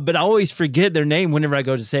 Yeah, but I always forget their name whenever I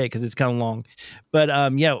go to say it because it's kind of long.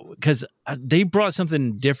 But because they brought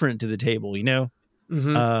something different to the table,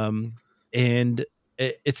 Mm-hmm. And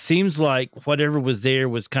it seems like whatever was there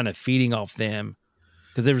was kind of feeding off them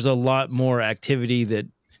because there was a lot more activity that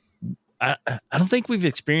I don't think we've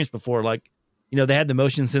experienced before. Like, they had the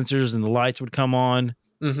motion sensors and the lights would come on,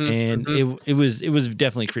 and it was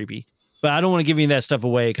definitely creepy. But I don't want to give any of that stuff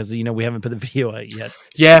away because we haven't put the video out yet.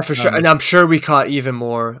 Yeah, for sure, and I'm sure we caught even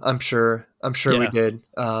more. I'm sure we did.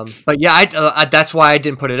 But yeah, that's why I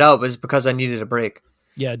didn't put it out, was because I needed a break.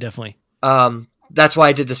 Yeah, definitely. That's why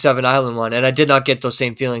I did the Seven Island one, and I did not get those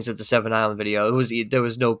same feelings at the Seven Island video. There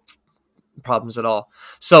was no problems at all.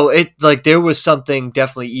 So there was something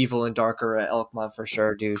definitely evil and darker at Elkmont for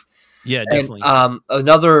sure, dude. Yeah, definitely. And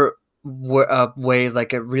another way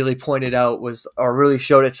like it really pointed out or really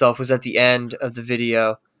showed itself was at the end of the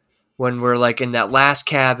video when we're like in that last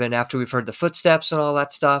cabin after we've heard the footsteps and all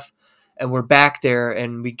that stuff, and we're back there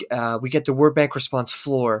and we get the word bank response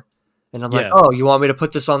floor, and I'm like, oh, you want me to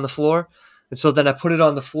put this on the floor? And so then I put it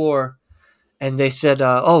on the floor, and they said,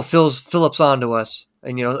 Philip's onto us.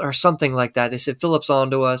 And, or something like that. They said, Philip's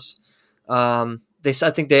onto us. I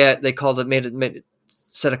think they called it, made it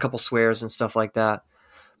said a couple swears and stuff like that.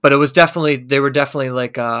 But it was definitely, they were definitely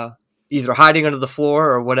like either hiding under the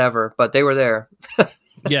floor or whatever, but they were there.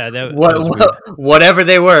 Yeah, that was weird. Whatever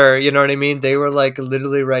they were, you know what I mean? They were like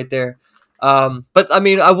literally right there. But I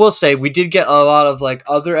mean, I will say we did get a lot of like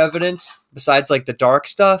other evidence besides like the dark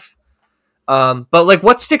stuff. But like,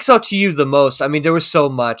 what sticks out to you the most? I mean, there was so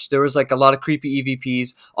much. There was like a lot of creepy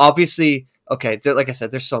EVPs. Obviously, okay, like I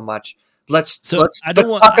said, there's so much. Let's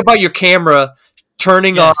talk about your camera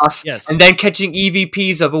turning off, and then catching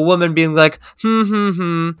EVPs of a woman being like,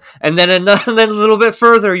 and then and then a little bit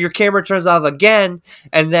further, your camera turns off again,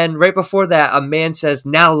 and then right before that, a man says,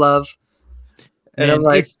 "Now, love," and I'm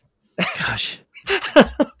like, gosh.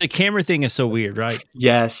 The camera thing is so weird, right?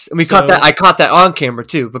 Yes, and caught that. I caught that on camera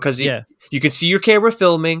too, because you can see your camera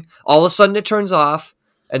filming. All of a sudden, it turns off,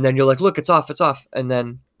 and then you're like, "Look, it's off, and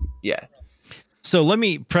then So let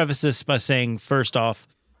me preface this by saying, first off,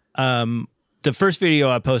 the first video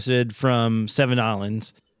I posted from Seven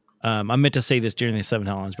Islands, I meant to say this during the Seven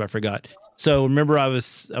Islands, but I forgot. So remember, I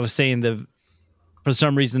was saying for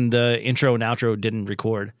some reason the intro and outro didn't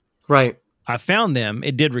record. Right. I found them.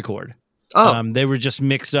 It did record. Oh. They were just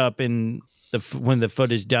mixed up when the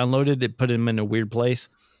footage downloaded, it put them in a weird place.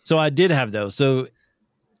 So I did have those. So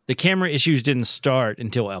the camera issues didn't start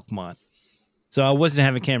until Elkmont. So I wasn't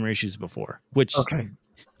having camera issues before, which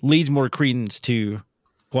leads more credence to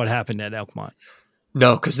what happened at Elkmont.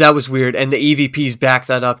 No, because that was weird, and the EVPs back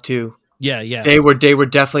that up too. Yeah. They were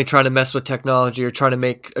definitely trying to mess with technology or trying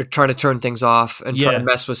to turn things off and trying to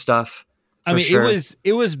mess with stuff. I mean, sure.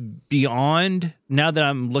 it was beyond. Now that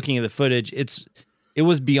I'm looking at the footage, it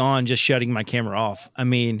was beyond just shutting my camera off. I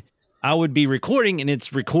mean, I would be recording and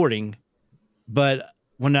it's recording, but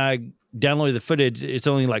when I downloaded the footage, it's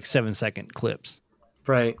only like 7-second clips.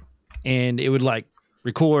 Right. And it would like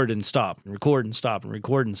record and stop and record and stop and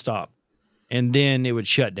record and stop. And then it would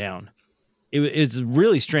shut down. It's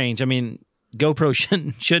really strange. I mean, GoPro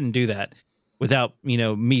shouldn't do that without,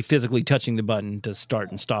 me physically touching the button to start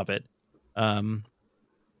and stop it. And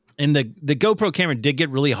the GoPro camera did get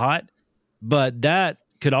really hot, but that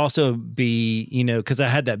could also be, because I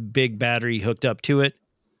had that big battery hooked up to it.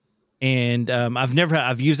 And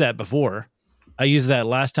I've used that before. I used that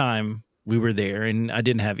last time we were there and I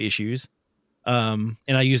didn't have issues. And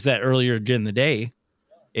I used that earlier during the day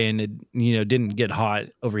and it, didn't get hot,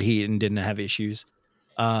 overheat, and didn't have issues.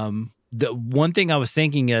 The one thing I was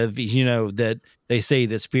thinking of is, that they say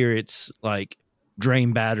that spirits like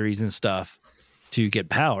drain batteries and stuff to get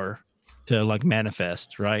power to like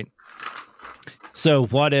manifest, right? So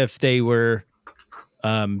what if they were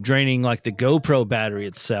draining like the GoPro battery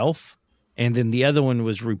itself, and then the other one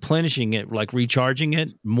was replenishing it, like recharging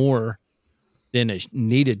it more than it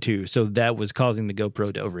needed to, so that was causing the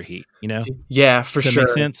GoPro to overheat, Yeah, for Does that sure.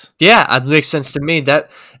 make sense? Yeah, it makes sense to me.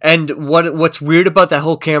 And what's weird about that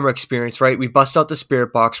whole camera experience, right? We bust out the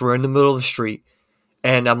spirit box, we're in the middle of the street,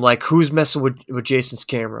 and I'm like, who's messing with Jason's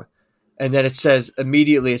camera? And then it says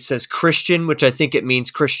Christian, which I think it means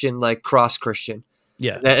Christian, like cross Christian.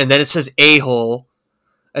 Yeah. And then it says a-hole,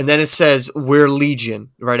 and then it says we're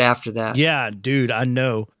Legion right after that. Yeah, dude, I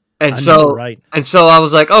know. And I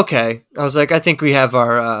was like, okay. I was like, I think we have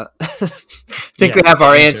our, we have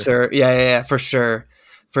our answer. Yeah, for sure.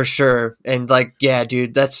 And like, yeah,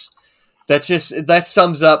 dude, that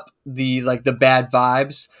sums up the bad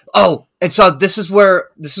vibes. Oh, and so this is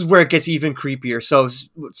where it gets even creepier. So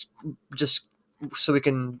just so we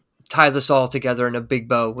can tie this all together in a big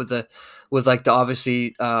bow with like the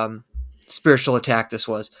obviously spiritual attack this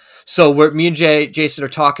was. So me and Jason are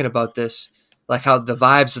talking about this. Like how the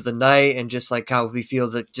vibes of the night and just like how we feel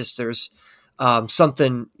that just there's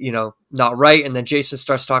something, not right. And then Jason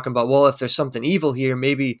starts talking about, well, if there's something evil here,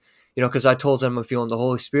 maybe, because I told him I'm feeling the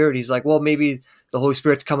Holy Spirit. He's like, well, maybe the Holy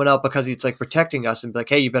Spirit's coming out because it's like protecting us and be like,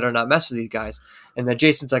 hey, you better not mess with these guys. And then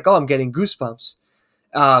Jason's like, oh, I'm getting goosebumps.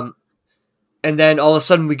 And then all of a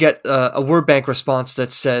sudden we get a word bank response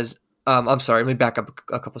that says, I'm sorry, let me back up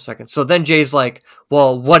a couple seconds. So then Jay's like,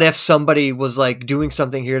 well, what if somebody was like doing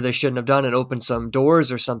something here they shouldn't have done and opened some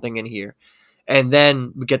doors or something in here? And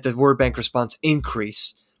then we get the word bank response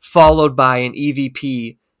increase, followed by an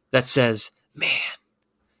EVP that says, man.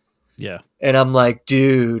 Yeah. And I'm like,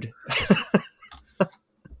 dude,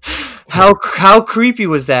 how creepy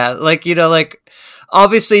was that? Like,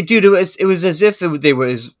 obviously, dude, it was as if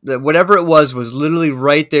whatever it was literally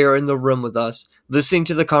right there in the room with us, listening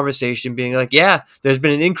to the conversation, being like, yeah, there's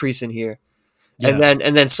been an increase in here. Yeah.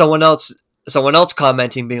 And then someone else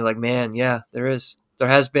commenting, being like, man, yeah, there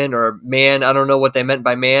has been, or man, I don't know what they meant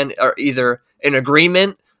by man, or either an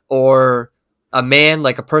agreement or a man,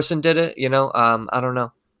 like a person did it, you know? I don't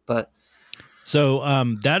know, but. So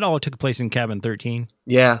that all took place in cabin 13.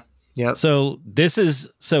 Yeah. Yep. So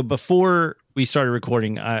before we started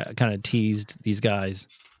recording, I kind of teased these guys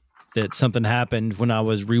that something happened when I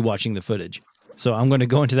was rewatching the footage. So I'm going to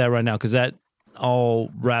go into that right now because that all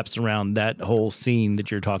wraps around that whole scene that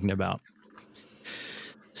you're talking about.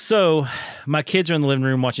 So my kids are in the living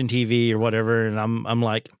room watching TV or whatever, and I'm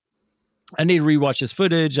like, I need to rewatch this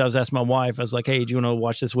footage. I was asking my wife, I was like, hey, do you want to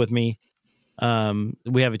watch this with me?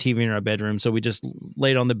 We have a TV in our bedroom, so we just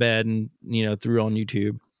laid on the bed and, threw it on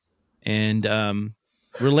YouTube. And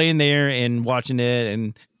we're laying there and watching it,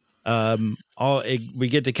 and we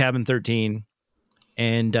get to cabin 13,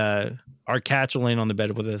 and our cats are laying on the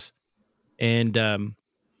bed with us. And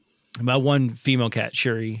my one female cat,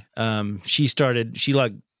 Shuri, she started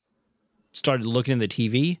looking at the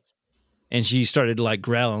TV, and she started like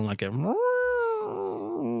growling like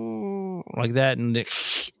that, and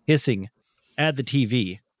hissing at the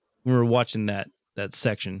TV when we were watching that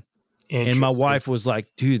section. And my wife was like,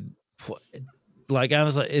 dude, like, I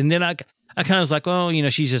was like, and then I kind of was like, oh,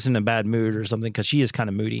 she's just in a bad mood or something, because she is kind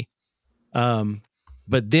of moody.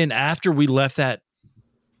 But then after we left that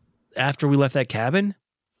cabin,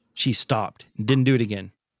 she stopped and didn't do it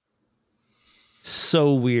again.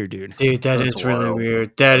 So weird, dude. Dude, that's really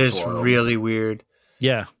weird. That's really weird.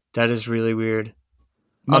 Yeah. That is really weird.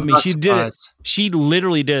 I mean, she did it. She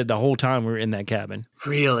literally did it the whole time we were in that cabin.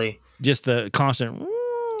 Really? Just the constant.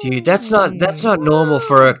 Dude, that's not normal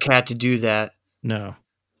for a cat to do that. No.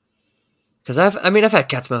 Because I've had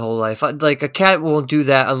cats my whole life. Like, a cat won't do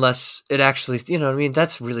that unless it actually,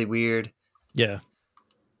 that's really weird. Yeah.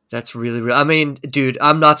 That's really weird. I mean, dude,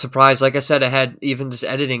 I'm not surprised. Like I said, I had, even this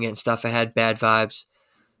editing and stuff, I had bad vibes.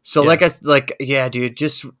 So yeah, dude,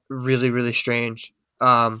 just really, really strange.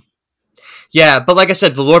 Yeah, but like I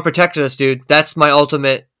said, the Lord protected us, dude. That's my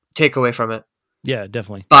ultimate takeaway from it. Yeah,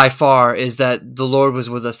 definitely. By far, is that the Lord was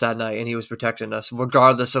with us that night, and He was protecting us,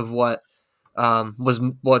 regardless of what was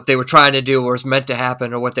what they were trying to do, or was meant to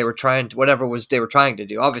happen, or whatever they were trying to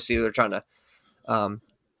do. Obviously, they were trying to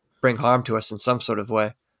bring harm to us in some sort of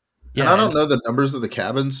way. Yeah, and I don't know the numbers of the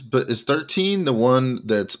cabins, but is 13 the one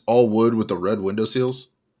that's all wood with the red window seals?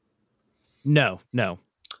 No.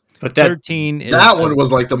 But 13 is that one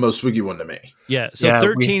was like the most spooky one to me. Yeah, so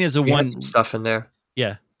 13 is the one. Had some stuff in there.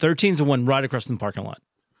 Yeah, 13 is the one right across from the parking lot.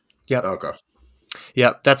 Yep. Okay.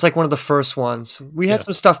 Yep, that's like one of the first ones. We had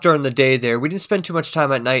some stuff during the day there. We didn't spend too much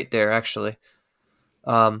time at night there, actually.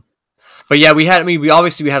 But yeah, we had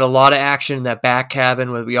a lot of action in that back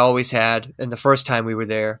cabin, that we always had, and the first time we were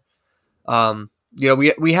there.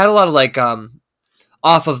 We had a lot of like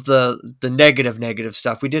off of the negative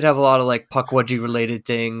stuff. We did have a lot of like Pukwudgie related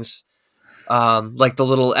things, like the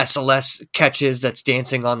little SLS catches that's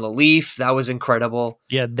dancing on the leaf. That was incredible.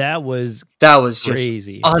 Yeah, that was just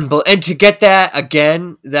crazy, unbelievable. And to get that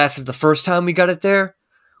again, after the first time we got it there,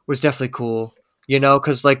 was definitely cool.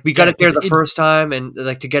 Because like we got it there the first time, and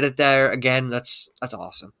like to get it there again, that's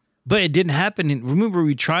awesome. But it didn't happen. Remember,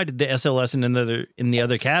 we tried the SLS in the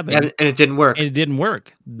other cabin, and it didn't work.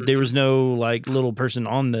 There was no like little person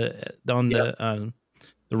on the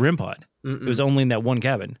REM pod. Mm-mm. It was only in that one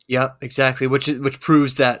cabin. Yep, exactly. Which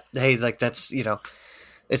proves that, hey, like that's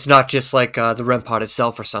it's not just like the REM pod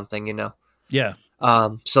itself or something. Yeah.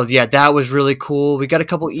 So yeah, that was really cool. We got a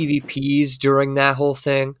couple EVPs during that whole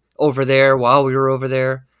thing over there while we were over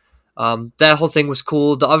there. That whole thing was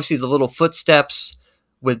cool. Obviously, the little footsteps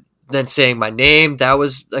with then saying my name, that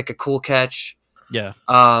was like a cool catch. Yeah.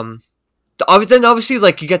 Then obviously,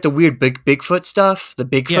 like you get the weird Bigfoot stuff, the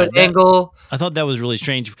Bigfoot angle. I thought that was really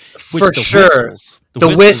strange. For sure.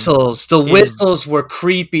 The whistles were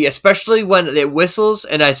creepy, especially when it whistles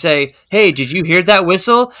and I say, "Hey, did you hear that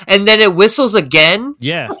whistle?" And then it whistles again.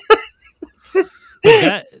 Yeah.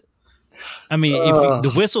 If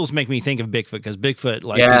the whistles make me think of Bigfoot, because Bigfoot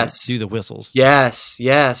do the whistles. Yes.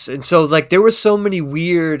 And so like there were so many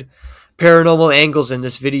weird paranormal angles in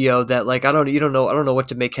this video that like I don't know what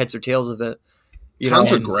to make heads or tails of it.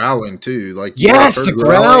 Tons of growling too. Like the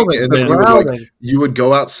growling. And then you would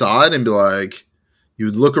go outside and be like, you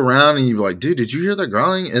would look around and you'd be like, dude, did you hear that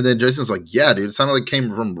growling? And then Jason's like, yeah, dude, it sounded like it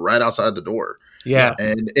came from right outside the door. Yeah.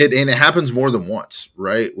 And it happens more than once,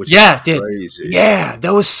 right? Which is crazy. Yeah,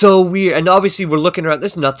 that was so weird. And obviously we're looking around,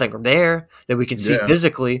 there's nothing there that we can see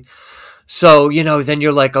physically. So, then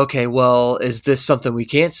you're like, okay, well, is this something we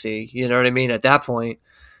can't see? You know what I mean? At that point,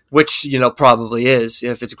 which, probably is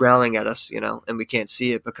if it's growling at us, and we can't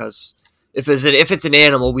see it, because if it's an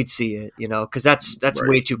animal, we'd see it, because that's right.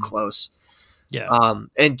 Way too close. Yeah.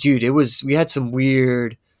 And dude, we had some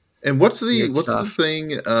weird. And what's the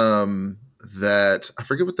thing that I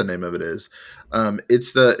forget what the name of it is.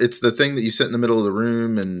 It's the thing that you sit in the middle of the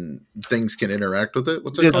room and things can interact with it.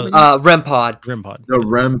 What's it called? REM pod. REM pod. The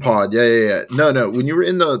REM pod. Yeah. No. When you were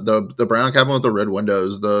in the brown cabin with the red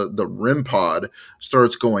windows, the REM pod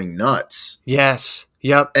starts going nuts. Yes.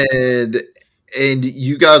 Yep. And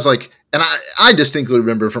you guys like, and I distinctly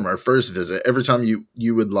remember from our first visit, every time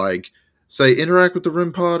you would like say interact with the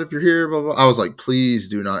REM pod if you're here, blah blah. I was like, please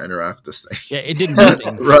do not interact with this thing. Yeah, it did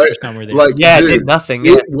nothing. Right? The first time we were there. Like, yeah, dude, it did nothing.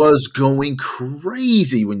 It was going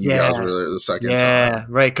crazy when you Yeah. guys were there the second time. Yeah,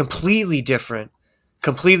 right. Completely different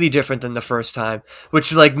than the first time,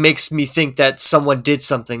 which like makes me think that someone did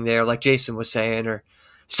something there, like Jason was saying, or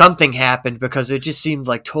something happened, because it just seemed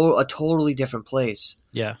like a totally different place.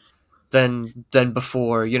 Yeah. Than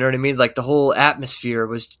before. You know what I mean? Like the whole atmosphere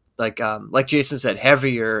was like Jason said,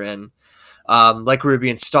 heavier, and like we were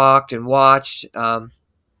being stalked and watched.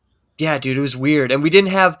 Yeah, dude, it was weird. And we did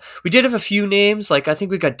have a few names. Like I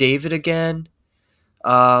think we got David again.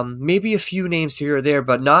 Maybe a few names here or there,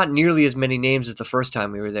 but not nearly as many names as the first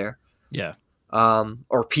time we were there. Yeah.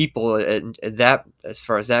 Or people, and that, as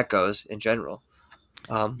far as that goes in general.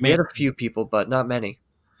 We had a few people, but not many.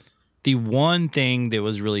 The one thing that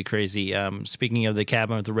was really crazy, speaking of the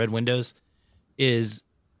cabin with the red windows, is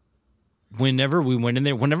whenever we went in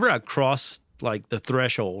there, whenever I crossed like the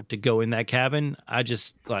threshold to go in that cabin, I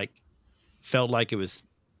just like felt like it was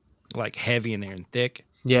like heavy in there and thick.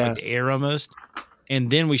 Yeah. Like the air almost. And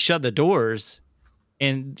then we shut the doors,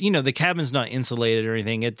 and the cabin's not insulated or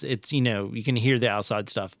anything. It's you can hear the outside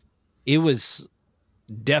stuff. It was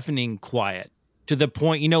deafening quiet to the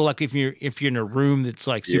point, like if you're in a room that's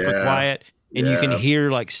like super quiet and you can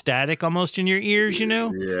hear like static almost in your ears,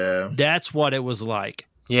 Yeah. That's what it was like.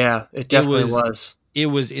 Yeah, it definitely was. It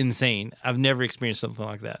was insane. I've never experienced something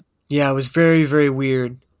like that. Yeah, it was very, very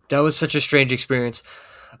weird. That was such a strange experience.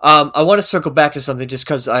 I want to circle back to something just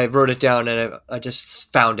because I wrote it down and I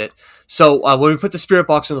just found it. So when we put the spirit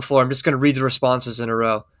box on the floor, I'm just going to read the responses in a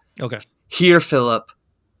row. Okay. Here, Philip.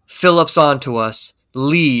 Philip's on to us.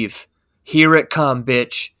 Leave. Here it come,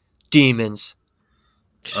 bitch. Demons.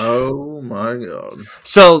 Oh my god.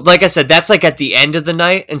 So, like I said, that's like at the end of the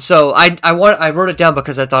night, and so I wrote it down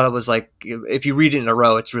because I thought it was like, if you read it in a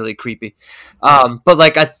row, it's really creepy. But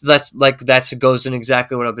like that goes in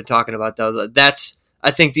exactly what I've been talking about, though. That's,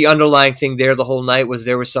 I think, the underlying thing there the whole night was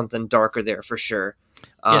there was something darker there for sure.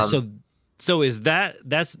 Yeah. So was that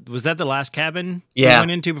the last cabin we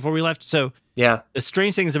went into before we left? So yeah, the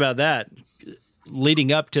strange things about that,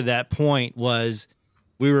 leading up to that point, was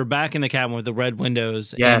we were back in the cabin with the red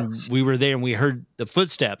windows, and we were there, and we heard the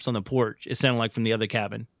footsteps on the porch. It sounded like from the other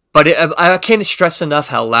cabin. But I can't stress enough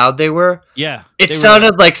how loud they were. Yeah. It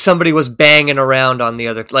sounded like somebody was banging around on the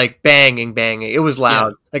other, like banging. It was loud.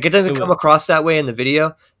 Yeah. Like it doesn't come across that way in the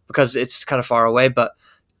video because it's kind of far away. But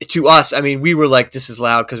to us, I mean, we were like, this is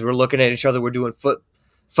loud because we're looking at each other. We're doing foot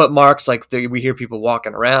marks. Like we hear people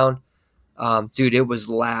walking around. Dude, it was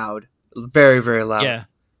loud. Very, very loud. Yeah.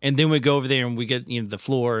 And then we go over there and we get the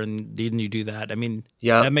floor, and didn't you do that? I mean,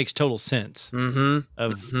 that makes total sense.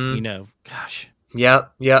 Mm-hmm. Gosh. Yeah,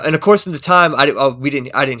 and of course, in the time, I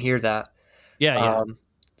didn't hear that. Yeah.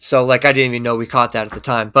 So like, I didn't even know we caught that at the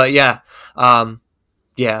time. But yeah,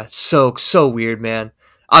 so weird, man.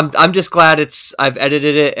 I'm just glad I've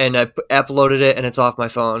edited it and I uploaded it and it's off my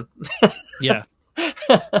phone. Yeah.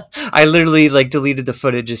 I literally like deleted the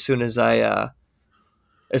footage as soon as I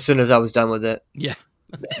was done with it. Yeah.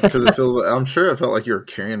 Because I'm sure it felt like you were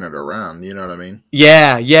carrying it around. You know what I mean?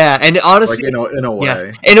 Yeah. And honestly, like in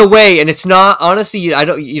a way, and it's not, honestly,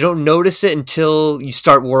 you don't notice it until you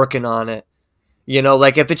start working on it.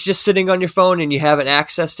 Like if it's just sitting on your phone and you haven't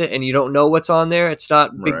accessed it and you don't know what's on there, it's not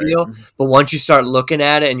a big deal. But once you start looking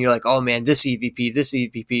at it and you're like, oh man, this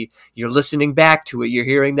EVP, you're listening back to it. You're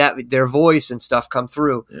hearing their voice and stuff come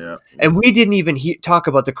through. Yeah. And we didn't even talk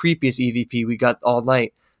about the creepiest EVP we got all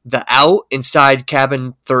night. The out inside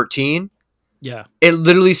cabin 13. Yeah. It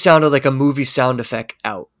literally sounded like a movie sound effect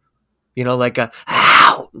out. Like a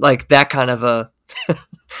ow, like that kind of a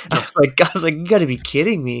I was like, you gotta be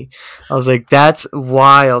kidding me. I was like, that's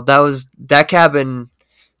wild. That cabin,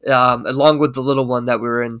 along with the little one that we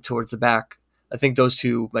were in towards the back. I think those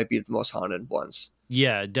two might be the most haunted ones.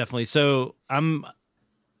 Yeah, definitely. So I don't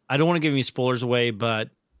want to give any spoilers away, but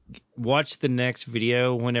watch the next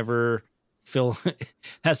video whenever Phil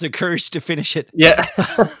has the courage to finish it. Yeah.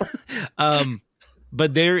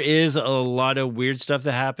 But there is a lot of weird stuff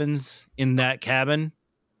that happens in that cabin.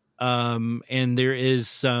 And there is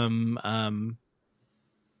some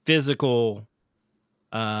physical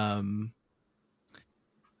I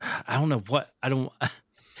don't know what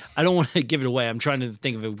I don't want to give it away. I'm trying to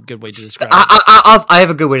think of a good way to describe it. I have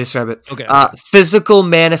a good way to describe it. Okay. Physical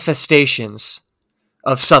manifestations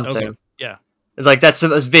of something. Okay. Yeah. Like that's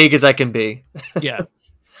as vague as I can be. Yeah.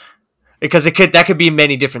 Because that could be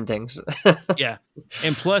many different things. Yeah.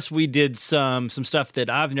 And plus we did some stuff that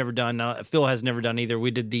I've never done. Phil has never done either.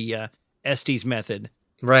 We did the Estes method.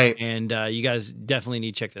 Right. And you guys definitely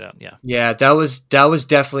need to check that out. Yeah. Yeah, that was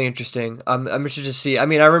definitely interesting. I'm interested to see. I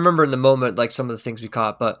mean, I remember in the moment like some of the things we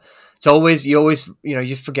caught, but it's always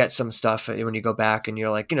you forget some stuff when you go back and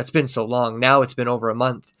you're like, it's been so long. Now it's been over a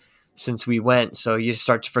month since we went, so you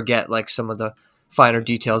start to forget like some of the finer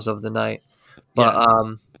details of the night.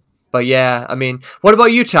 But yeah, I mean, what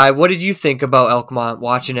about you, Ty? What did you think about Elkmont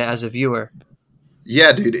watching it as a viewer?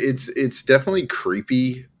 Yeah, dude, it's definitely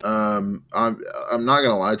creepy. I'm not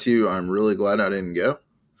gonna lie to you. I'm really glad I didn't go.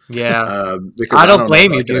 Yeah, because I don't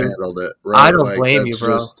blame you, dude. Handled it, right? I don't blame you,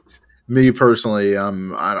 bro. Just me personally.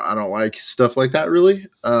 I don't like stuff like that really.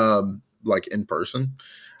 Like in person.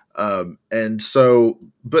 And so,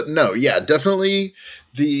 but no, yeah, definitely.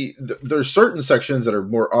 There's certain sections that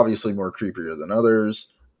are obviously more creepier than others.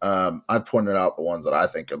 I pointed out the ones that I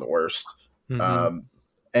think are the worst. Mm-hmm.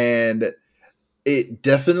 And it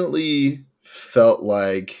definitely felt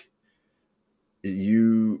like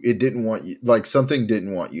it didn't want you, like something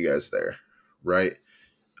didn't want you guys there. Right.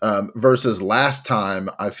 Versus last time,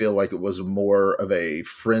 I feel like it was more of a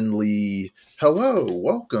friendly, hello,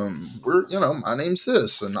 welcome. My name's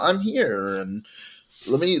this and I'm here. And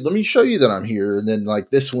let me show you that I'm here. And then like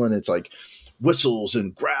this one, it's like whistles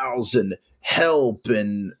and growls and help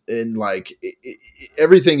and like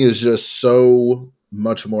everything is just so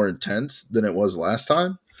much more intense than it was last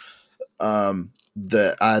time.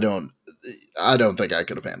 That I don't think I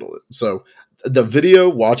could have handled it. So the video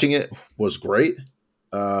watching it was great.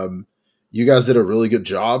 You guys did a really good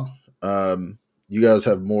job. You guys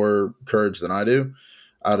have more courage than I do.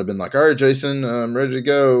 I'd have been like, all right, Jason, I'm ready to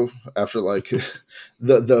go after like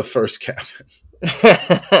the first cabin.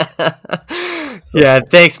 Yeah,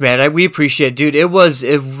 thanks, man. We appreciate it, dude. It was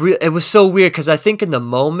so weird because I think in the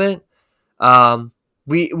moment,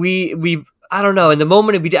 we I don't know. In the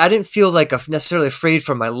moment, I didn't feel like necessarily afraid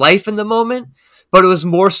for my life in the moment, but it was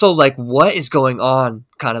more so like, what is going on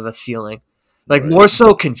kind of a feeling. Like more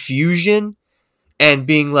so confusion and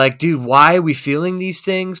being like, dude, why are we feeling these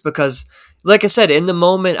things? Because like I said, in the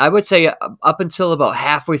moment, I would say up until about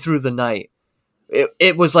halfway through the night,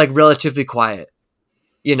 it was like relatively quiet,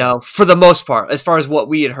 for the most part, as far as what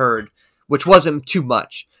we had heard, which wasn't too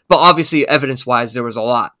much. But obviously, evidence-wise, there was a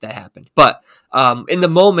lot that happened. But in the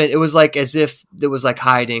moment, it was like as if it was like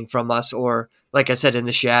hiding from us or, like I said, in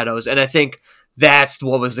the shadows. And I think that's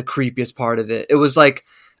what was the creepiest part of it. It was like,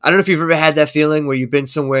 I don't know if you've ever had that feeling where you've been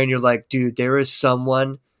somewhere and you're like, dude, there is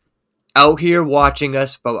someone out here watching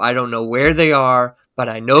us, but I don't know where they are, but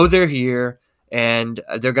I know they're here and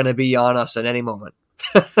they're going to be on us at any moment.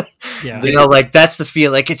 Yeah. Like that's the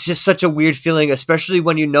feeling. Like it's just such a weird feeling, especially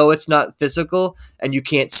when it's not physical and you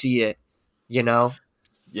can't see it,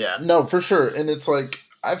 Yeah, no, for sure. And it's like,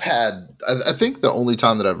 I think the only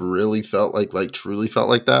time that I've really felt like truly felt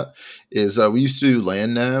like that is we used to do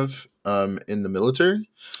land nav in the military.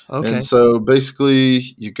 Okay. And so basically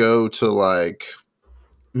you go to like,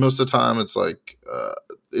 most of the time it's like,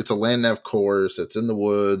 it's a land nav course. It's in the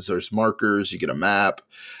woods. There's markers. You get a map.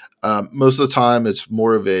 Most of the time it's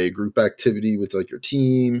more of a group activity with like your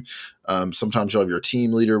team. Sometimes you'll have your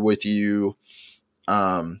team leader with you.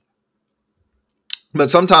 But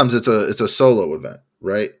sometimes it's a solo event,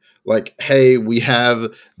 right? Like, hey, we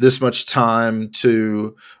have this much time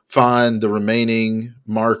to find the remaining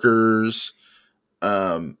markers.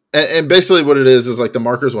 And basically what it is like the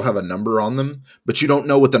markers will have a number on them, but you don't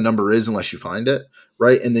know what the number is unless you find it,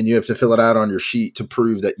 right? And then you have to fill it out on your sheet to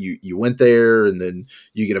prove that you went there, and then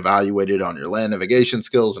you get evaluated on your land navigation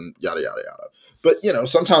skills and yada, yada, yada. But,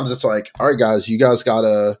 sometimes it's like, all right, guys, you guys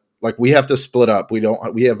gotta, like, we have to split up. We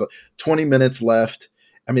have 20 minutes left.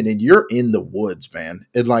 I mean, and you're in the woods, man.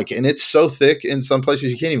 And it's so thick in some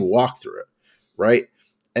places you can't even walk through it, right?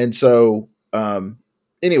 And so,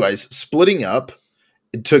 anyways, splitting up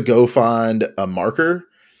to go find a marker,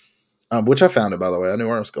 which I found it, by the way. I knew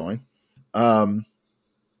where I was going.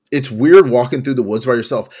 It's weird walking through the woods by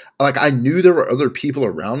yourself. Like, I knew there were other people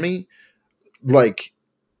around me, like,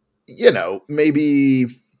 maybe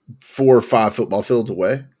 4 or 5 football fields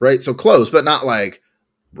away, right? So close, but not like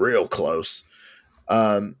real close.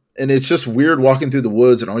 And it's just weird walking through the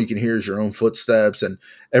woods and all you can hear is your own footsteps. And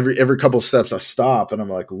every couple of steps I stop and I'm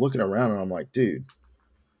like looking around and I'm like, dude,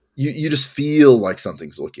 you just feel like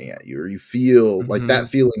something's looking at you, or you feel like that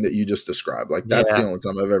feeling that you just described. Like that's the only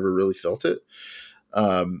time I've ever really felt it.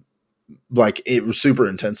 like it was super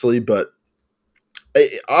intensely, but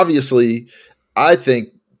obviously I think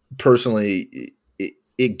personally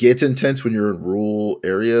it gets intense when you're in rural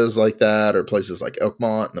areas like that, or places like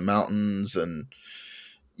Elkmont in the mountains. And,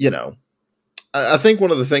 I think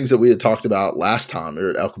one of the things that we had talked about last time we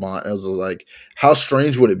were at Elkmont was like, how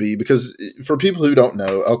strange would it be? Because for people who don't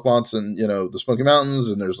know, Elkmont's in, the Smoky Mountains,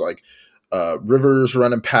 and there's like rivers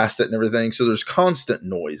running past it and everything. So there's constant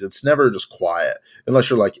noise. It's never just quiet unless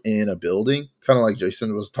you're like in a building, kind of like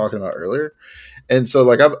Jason was talking about earlier. And so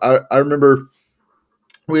like, I remember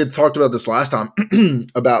we had talked about this last time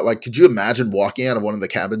about like, could you imagine walking out of one of the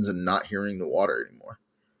cabins and not hearing the water anymore?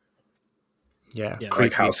 Yeah.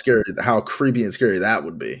 Like how creepy and scary that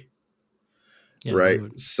would be. Yeah, right.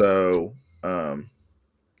 So,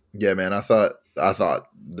 yeah, man, I thought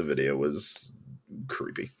the video was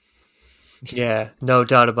creepy. Yeah, no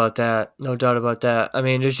doubt about that. No doubt about that. I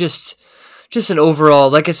mean, there's just an overall,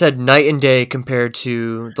 like I said, night and day compared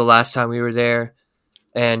to the last time we were there.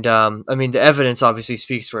 And, I mean, the evidence obviously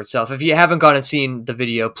speaks for itself. If you haven't gone and seen the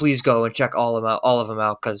video, please go and check all of them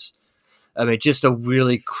out. Cause I mean, just a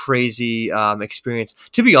really crazy, experience.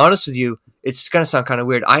 To be honest with you, it's going to sound kind of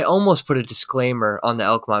weird. I almost put a disclaimer on the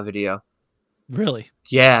Elkmont video. Really?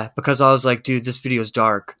 Yeah. Because I was like, dude, this video's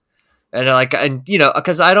dark. And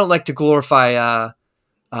because I don't like to glorify,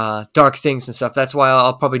 dark things and stuff. That's why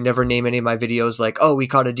I'll probably never name any of my videos like, oh, we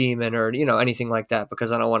caught a demon or, anything like that,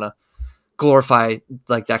 because I don't want to glorify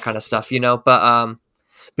like that kind of stuff, but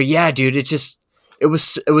yeah, dude, it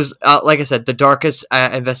was like I said, the darkest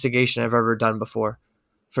investigation I've ever done before,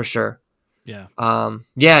 for sure. Yeah.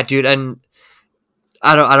 Yeah, dude. And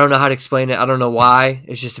I don't know how to explain it. I don't know why.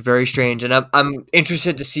 It's just very strange. And I'm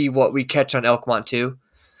interested to see what we catch on Elkmont too,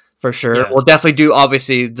 for sure. Yeah. We'll definitely do,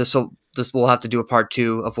 obviously this we'll have to do a part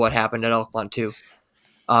 2 of what happened at Elkmont too.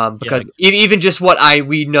 Because even just what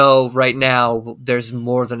we know right now, there's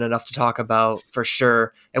more than enough to talk about for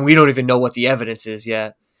sure. And we don't even know what the evidence is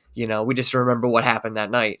yet. We just remember what happened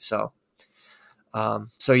that night. So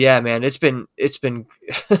yeah, man, it's been,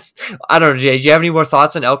 I don't know, Jay, do you have any more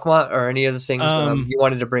thoughts on Elkmont or any other things you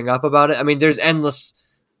wanted to bring up about it? I mean, there's endless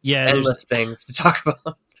things to talk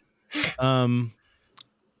about.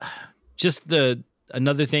 Just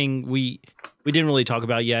another thing we didn't really talk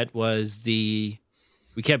about yet was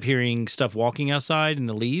we kept hearing stuff walking outside in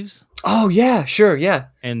the leaves. Oh yeah, sure. Yeah.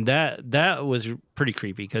 And that was pretty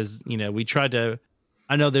creepy because, we tried to,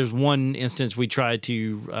 I know there's one instance we tried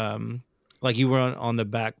to, like you were on the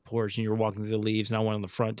back porch and you were walking through the leaves and I went on the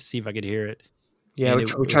front to see if I could hear it. Yeah.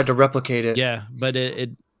 We tried to replicate it. Yeah. But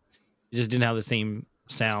it just didn't have the same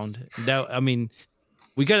sound.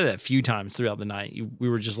 We got it a few times throughout the night. We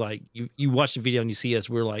were just like, you watch the video and you see us,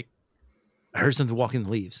 we were like, I heard something walking in the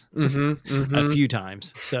leaves a few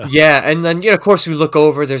times. So yeah, and then of course we look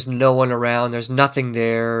over. There's no one around. There's nothing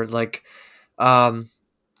there. Like,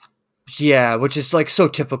 yeah, which is like so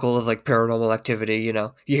typical of like paranormal activity.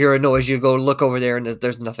 You hear a noise, you go look over there, and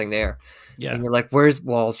there's nothing there. Yeah, and you're like,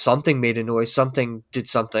 something made a noise. Something did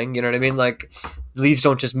something. You know what I mean? Like, leaves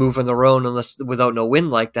don't just move on their own without no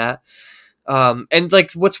wind like that. And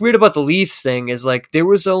like, what's weird about the leaves thing is like there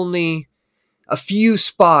was only a few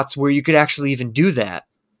spots where you could actually even do that.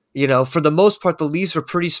 For the most part, the leaves were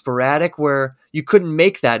pretty sporadic where you couldn't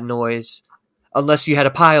make that noise unless you had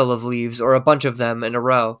a pile of leaves or a bunch of them in a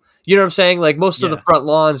row. You know what I'm saying? Like most of the front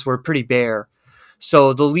lawns were pretty bare.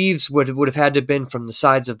 So the leaves would have had to have been from the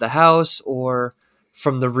sides of the house or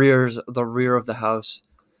from the rear of the house,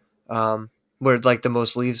 where like the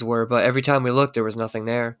most leaves were. But every time we looked, there was nothing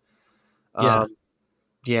there.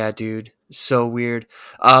 Yeah, dude. So weird.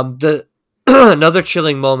 Another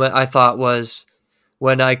chilling moment I thought was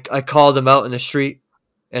when I called him out in the street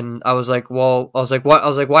and I was like, why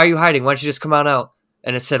are you hiding? Why don't you just come on out?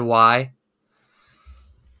 And it said, why?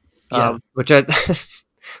 Yeah. Which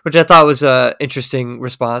I thought was a interesting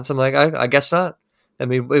response. I'm like, I guess not. I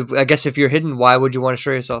mean, I guess if you're hidden, why would you want to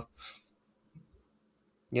show yourself?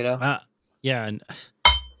 Yeah. And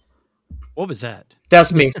what was that?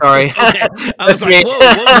 That's me. Sorry. Okay. I was like, whoa,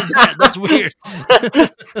 what was that? That's weird.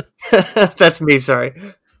 That's me. Sorry.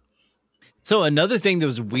 So another thing that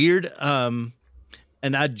was weird, and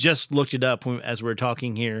I just looked it up as we were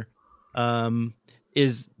talking here,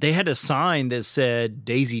 is they had a sign that said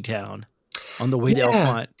Daisy Town on the way to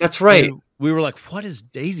Elkmont. That's right. And we were like, what is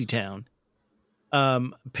Daisy Town?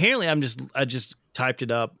 Apparently I just typed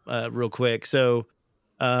it up real quick. So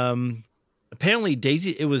apparently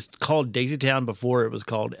it was called Daisy Town before it was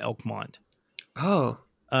called Elkmont. Oh.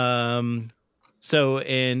 So,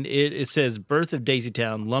 and it says birth of Daisy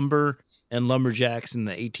Town, lumber and lumberjacks in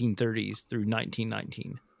the 1830s through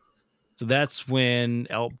 1919. So that's when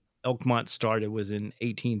Elkmont started, was in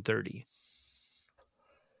 1830.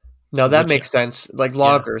 No, that makes sense. Like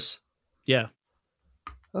loggers. Yeah.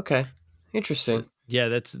 Okay. Interesting. Yeah,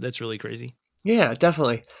 that's really crazy. Yeah,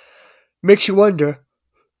 definitely. Makes you wonder.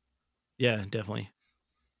 Yeah, definitely.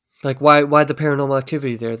 Like why the paranormal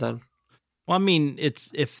activity there then? Well, I mean,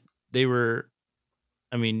 it's if they were,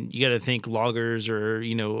 I mean, you got to think loggers or,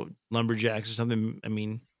 lumberjacks or something. I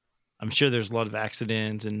mean, I'm sure there's a lot of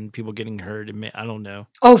accidents and people getting hurt. I don't know.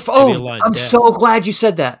 I'm so glad you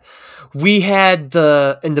said that. We had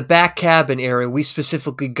in the back cabin area, we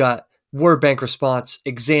specifically got word bank response,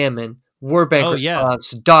 examine, word bank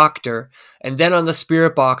response, doctor. And then on the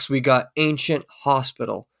spirit box, we got ancient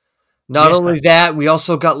hospital. Not only that, we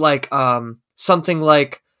also got like something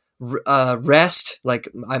like rest, like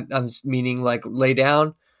I'm meaning like lay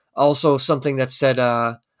down. Also something that said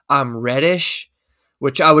I'm reddish,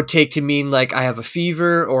 which I would take to mean like I have a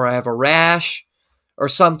fever or I have a rash or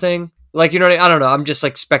something. Like, you know what I don't know. I'm just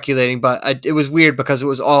like speculating, but it was weird because it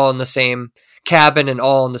was all in the same cabin and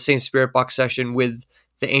all in the same spirit box session with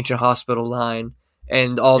the ancient hospital line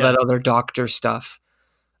and all that other doctor stuff.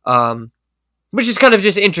 Which is kind of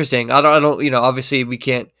just interesting. I don't, obviously we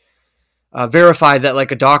can't verify that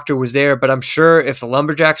like a doctor was there, but I'm sure if the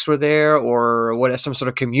lumberjacks were there or some sort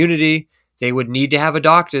of community, they would need to have a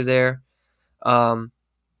doctor there, to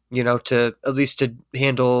at least to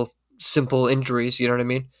handle simple injuries. You know what I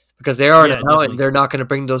mean? Because they are in a mountain. Definitely. They're not going to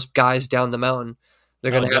bring those guys down the mountain.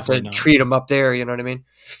 They're going to have to treat them up there. You know what I mean?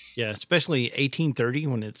 Yeah, especially 1830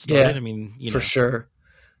 when it started. Yeah, I mean, for sure.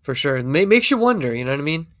 It makes you wonder. You know what I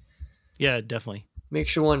mean? Yeah, definitely.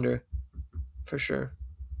 Makes you wonder, for sure.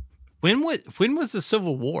 When was the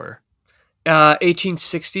Civil War?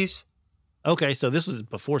 1860s. Okay, so this was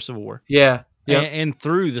before Civil War. Yeah. And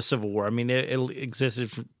through the Civil War. I mean, it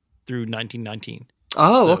existed through 1919.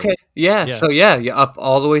 Oh, so, okay. Yeah. So up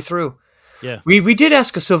all the way through. Yeah. We did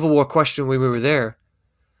ask a Civil War question when we were there.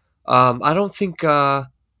 I don't think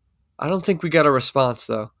we got a response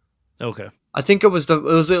though. Okay. I think it was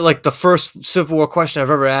like the first Civil War question I've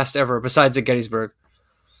ever asked ever, besides at Gettysburg.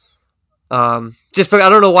 Just I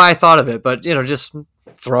don't know why I thought of it, but just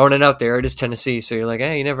throwing it out there. It is Tennessee, so you're like,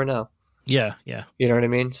 hey, you never know. Yeah. You know what I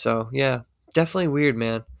mean? So yeah, definitely weird,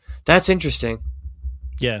 man. That's interesting.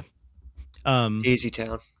 Yeah. Daisy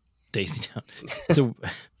Town. It's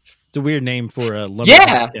a weird name for a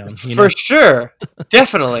lumberjack town. For sure,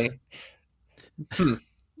 definitely.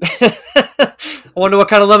 I wonder what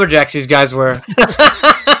kind of lumberjacks these guys were.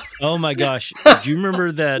 Oh my gosh. Do you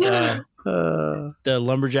remember that the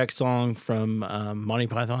lumberjack song from Monty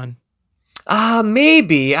Python?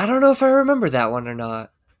 Maybe. I don't know if I remember that one or not.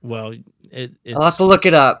 Well, I'll have to look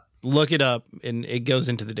it up. Look it up, and it goes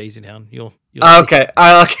into the Daisy Town. You'll okay.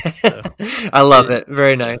 Okay. So, I love it.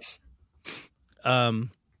 Very nice.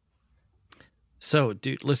 So,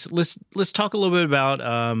 dude, let's talk a little bit about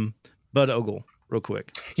Bud Ogle real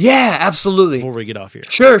quick. Yeah, absolutely. Before we get off here.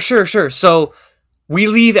 Sure. So we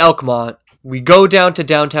leave Elkmont. We go down to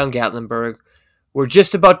downtown Gatlinburg. We're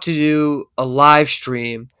just about to do a live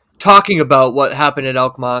stream talking about what happened at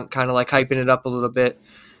Elkmont, kind of like hyping it up a little bit.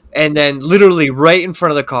 And then literally right in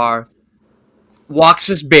front of the car walks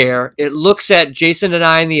this bear. It looks at Jason and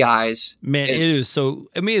I in the eyes. Man, it is so...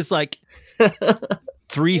 I mean, it's like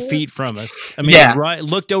 3 feet from us. I mean, right,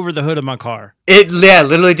 looked over the hood of my car. It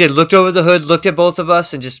literally did. Looked over the hood, looked at both of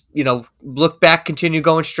us, and just, looked back, continued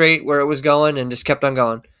going straight where it was going, and just kept on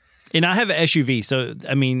going. And I have an SUV, so,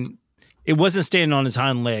 I mean, it wasn't standing on its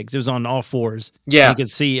hind legs. It was on all fours. Yeah. You could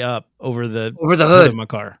see up over the hood of my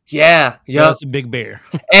car. Yeah. So that's a big bear.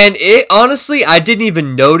 And it, honestly, I didn't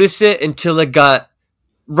even notice it until it got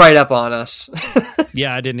right up on us.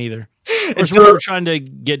 Yeah, I didn't either. Of course, we were trying to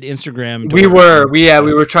get Instagram. We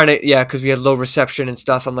were trying to, because we had low reception and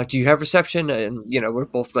stuff. I'm like, do you have reception? And, we're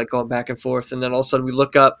both like going back and forth. And then all of a sudden we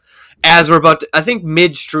look up as we're about to, I think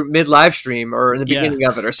mid live stream or in the beginning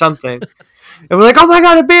of it or something. And we're like, oh my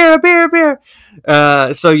God, a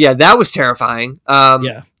bear. So yeah, that was terrifying.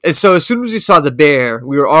 And so as soon as we saw the bear,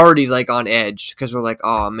 we were already like on edge because we're like,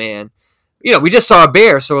 oh man, we just saw a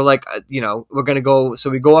bear. So we're like, we're going to go. So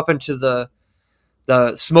we go up into the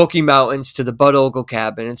Smoky Mountains to the Bud Ogle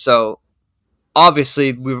cabin. And so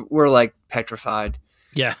obviously we're like petrified.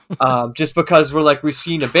 Yeah. Just because we're like, we've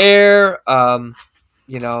seen a bear,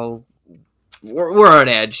 we're on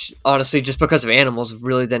edge, honestly, just because of animals,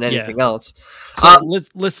 really, than anything else. So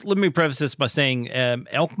let me preface this by saying,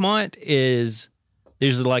 Elkmont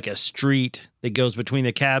there's like a street that goes between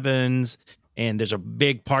the cabins, and there's a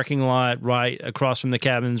big parking lot right across from the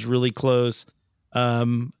cabins, really close.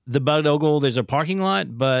 The Bud Ogle, there's a parking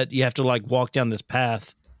lot, but you have to like walk down this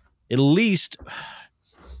path. at least,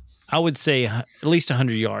 I would say at least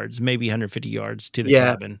 100 yards, maybe 150 yards to the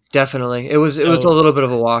cabin. Definitely. It was a little bit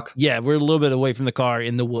of a walk. Yeah, we're a little bit away from the car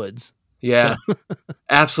in the woods. Yeah. So.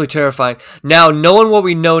 Absolutely terrifying. Now, knowing what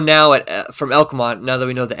we know now from Elkmont, now that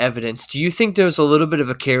we know the evidence, do you think there's a little bit of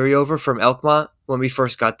a carryover from Elkmont when we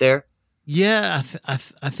first got there? Yeah,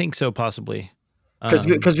 I think so, possibly.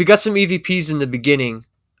 Because we got some EVPs in the beginning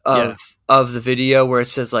of the video where it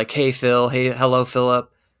says like, "Hey Phil," "Hey, hello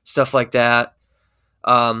Philip," stuff like that.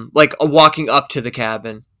 Like walking up to the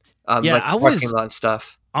cabin, like parking lot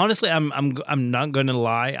stuff. Honestly, I'm not going to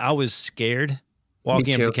lie. I was scared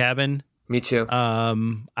walking up the cabin. Me too.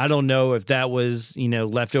 I don't know if that was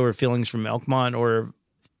leftover feelings from Elkmont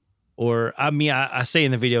or I mean I say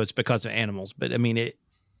in the video it's because of animals, but I mean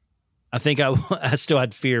I think I still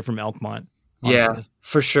had fear from Elkmont. Honestly. Yeah,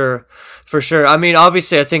 for sure. I mean,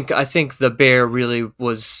 obviously, I think the bear really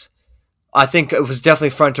was. I think it was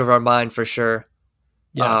definitely front of our mind for sure.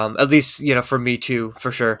 Yeah. At least for me too,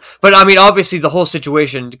 for sure. But I mean, obviously, the whole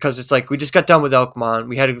situation, because it's like we just got done with Elkmont,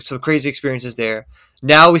 we had some crazy experiences there.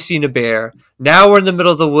 Now we've seen a bear. Now we're in the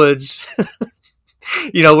middle of the woods.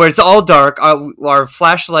 Where it's all dark. Our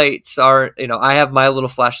flashlights are. I have my little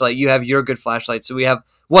flashlight. You have your good flashlight. So we have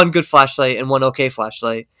one good flashlight and one okay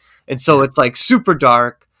flashlight. And so it's like super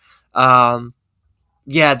dark. The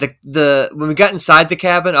when we got inside the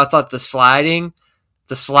cabin, I thought the sliding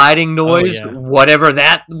noise, whatever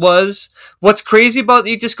that was. What's crazy about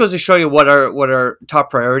it just goes to show you what our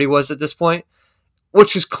top priority was at this point,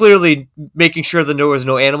 which was clearly making sure that there was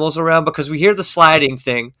no animals around, because we hear the sliding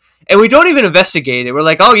thing and we don't even investigate it. We're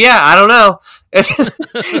like, oh yeah, I don't know.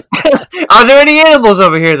 Are there any animals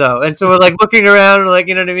over here though? And so we're like looking around, like,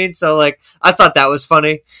 you know what I mean? So like, I thought that was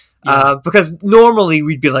funny. Yeah. Because normally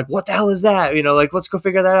we'd be like, what the hell is that? Like, let's go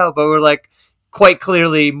figure that out. But we're like quite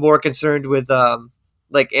clearly more concerned with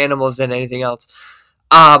like animals than anything else.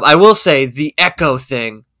 I will say the echo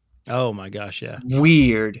thing. Oh my gosh, yeah.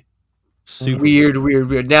 Weird. Super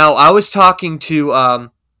weird. Now, I was talking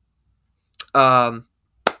to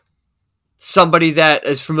somebody that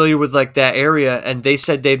is familiar with like that area, and they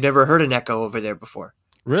said they've never heard an echo over there before.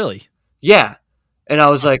 Really? Yeah. And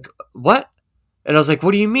I was like, what? And I was like,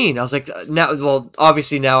 what do you mean? I was like,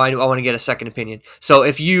 obviously now I want to get a second opinion. So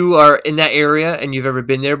if you are in that area and you've ever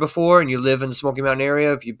been there before and you live in the Smoky Mountain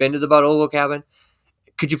area, if you've been to the Buttogo cabin,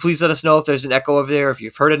 could you please let us know if there's an echo over there, if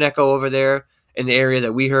you've heard an echo over there in the area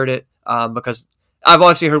that we heard it? Because I've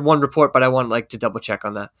obviously heard one report, but I want to double check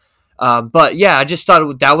on that. But yeah, I just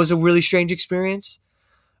thought that was a really strange experience.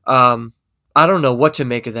 I don't know what to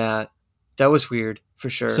make of that. That was weird for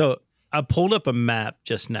sure. So I pulled up a map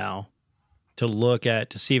just now to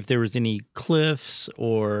see if there was any cliffs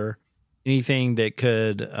or anything that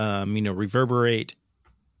could, reverberate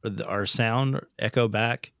our sound or echo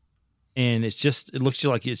back. And it looks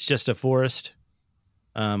like it's just a forest.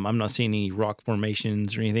 I'm not seeing any rock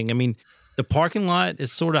formations or anything. I mean, the parking lot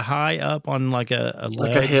is sort of high up on like a ledge,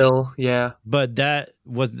 like a hill. Yeah. But that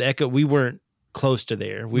was the echo. We weren't close to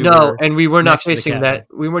there. We were not facing that.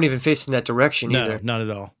 We weren't even facing that direction either. Not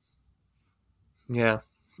at all. Yeah.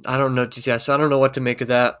 I don't know. So I don't know what to make of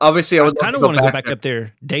that. Obviously, I kind of want to go back up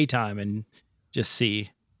there daytime and just see.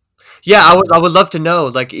 Yeah, I would love to know.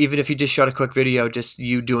 Like, even if you just shot a quick video, just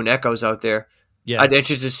you doing echoes out there. Yeah, I'd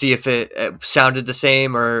interested to see if it sounded the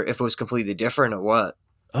same or if it was completely different or what.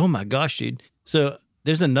 Oh my gosh, dude! So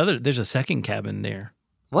there's a second cabin there.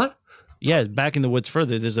 What? Yeah, it's back in the woods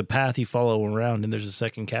further. There's a path you follow around, and there's a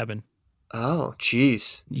second cabin. Oh,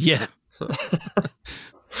 jeez. Yeah.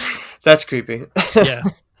 That's creepy. Yeah.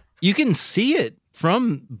 You can see it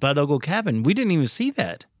from Buttogo cabin. We didn't even see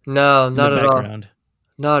that. No, not at all.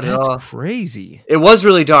 Not at all. That's crazy. It was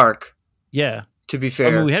really dark. Yeah. To be fair.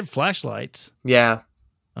 I mean, we had flashlights. Yeah.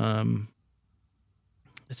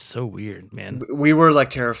 It's so weird, man. We were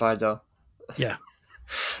like terrified though. Yeah.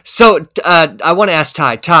 So I want to ask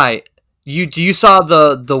Ty. Ty, you saw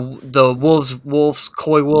the wolves,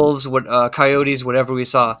 coy wolves, coyotes, whatever we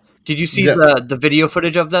saw. Did you see the video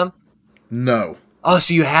footage of them? No. Oh,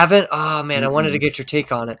 so you haven't? Oh man, I wanted to get your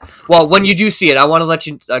take on it. Well, when you do see it, I want to let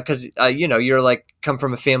you, because you're like come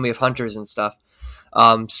from a family of hunters and stuff.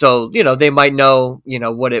 So they might know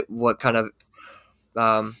what kind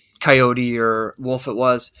of coyote or wolf it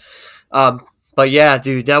was. But yeah,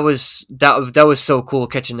 dude, that was so cool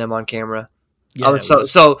catching them on camera. Yeah,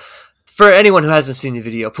 so for anyone who hasn't seen the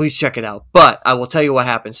video, please check it out. But I will tell you what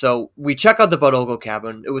happened. So we check out the Buttogo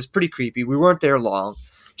cabin. It was pretty creepy. We weren't there long,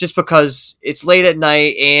 just because it's late at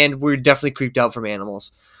night and we're definitely creeped out from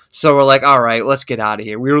animals. So we're like, all right, let's get out of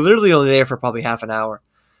here. We were literally only there for probably half an hour.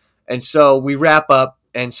 And so we wrap up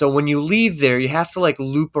And so when you leave there, you have to like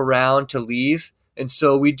loop around to leave. And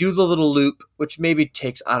so we do the little loop, which maybe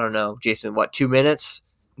takes, I don't know, Jason, what, 2 minutes?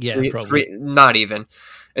 Yeah, three, not even.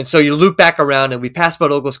 And so you loop back around and we pass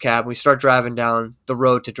Bud Ogle's cab and we start driving down the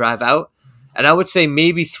road to drive out. And I would say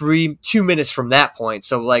maybe 2 minutes from that point.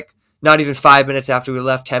 So like not even 5 minutes after we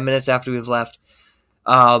left, 10 minutes after we've left,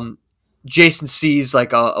 Jason sees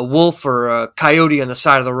like a wolf or a coyote on the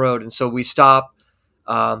side of the road. And so we stop.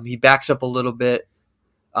 He backs up a little bit.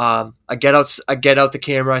 I get out the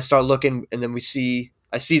camera. I start looking, and then I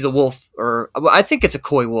see the wolf, or I think it's a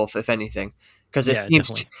coy wolf, if anything, because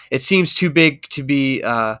it seems too big to be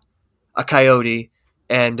a coyote.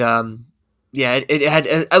 And it had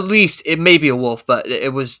at least, it may be a wolf, but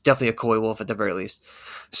it was definitely a coy wolf at the very least.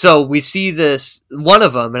 So we see this one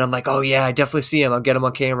of them, and I'm like, oh yeah, I definitely see him. I'll get him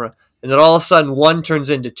on camera. And then all of a sudden, one turns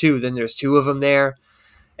into two. Then there's two of them there,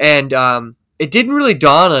 and it didn't really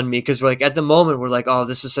dawn on me because we're like at the moment we're like, oh,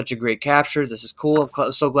 this is such a great capture. This is cool.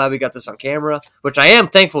 I'm so glad we got this on camera, which I am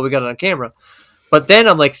thankful we got it on camera. But then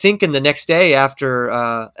I'm like thinking the next day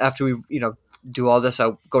after we do all this,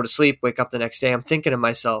 I go to sleep, wake up the next day. I'm thinking to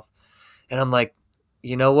myself, and I'm like,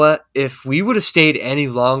 you know what? If we would have stayed any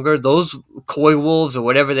longer, those coy wolves or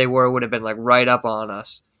whatever they were would have been like right up on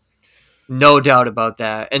us. No doubt about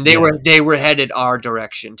that. And they were headed our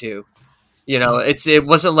direction too. It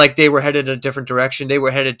wasn't like they were headed a different direction. They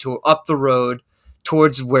were headed up the road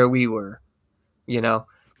towards where we were,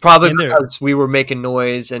 probably because we were making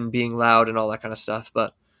noise and being loud and all that kind of stuff.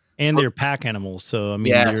 And they're pack animals. So, I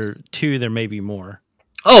mean, there are two, there may be more.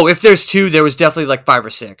 Oh, if there's two, there was definitely like 5 or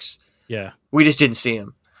 6. Yeah. We just didn't see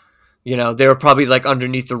them. They were probably like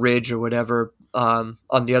underneath the ridge or whatever, on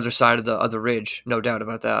the other side of the ridge. No doubt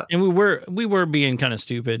about that. And we were being kind of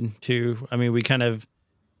stupid too. I mean, we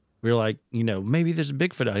were like, maybe there's a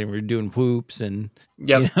Bigfoot out here. We were doing whoops and, we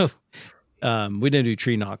didn't do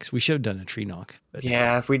tree knocks. We should have done a tree knock. But.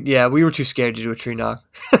 We were too scared to do a tree knock.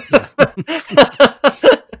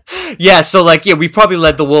 So we probably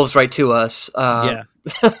led the wolves right to us. But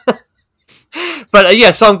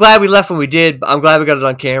so I'm glad we left when we did. I'm glad we got it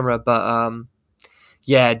on camera. But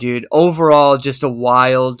dude, overall, just a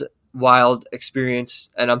wild experience.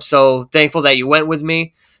 And I'm so thankful that you went with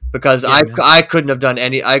me. Because I couldn't have done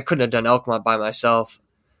Elkmont by myself.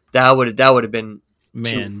 That would have been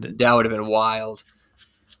that would have been wild.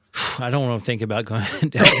 I don't want to think about going to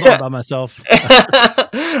Elkmont by myself.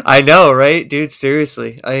 I know, right, dude?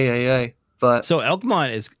 Seriously, But so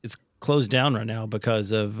Elkmont is closed down right now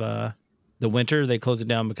because of the winter. They close it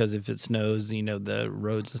down because if it snows, the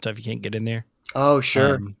roads and stuff, you can't get in there. Oh,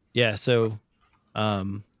 sure. But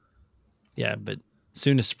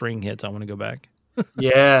soon as spring hits, I want to go back.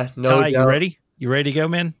 Yeah, no. Ty, you ready? You ready to go,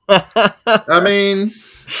 man? I mean,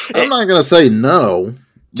 I'm not gonna say no.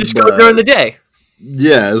 Just go during the day.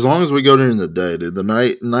 Yeah, as long as we go during the day, dude.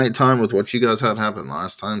 The nighttime with what you guys had happen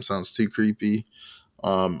last time sounds too creepy.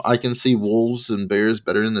 I can see wolves and bears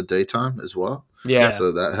better in the daytime as well. Yeah,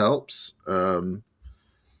 so that helps. I'm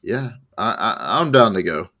down to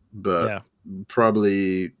go, but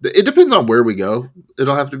probably it depends on where we go.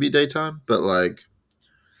 It'll have to be daytime, but like.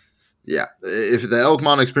 Yeah, if the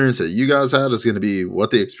Elkmont experience that you guys had is going to be what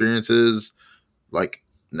the experience is, like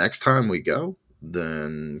next time we go,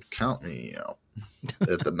 then count me out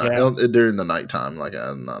at the night during the nighttime. Like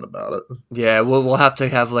I'm not about it. Yeah, we'll have to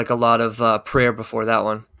have like a lot of prayer before that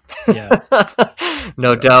one. Yeah,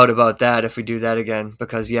 no doubt about that. If we do that again,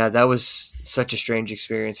 because that was such a strange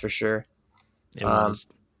experience for sure. It was.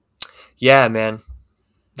 Yeah, man.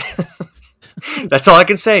 That's all I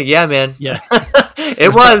can say. Yeah, man. Yeah.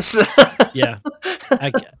 It was. Yeah.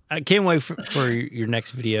 I can't wait for your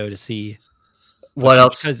next video to see what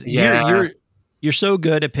else. Because you're so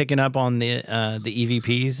good at picking up on the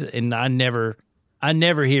EVPs, and I never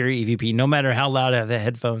hear EVP. No matter how loud I have the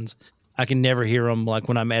headphones, I can never hear them like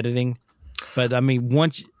when I'm editing. But I mean,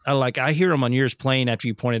 once I hear them on yours playing after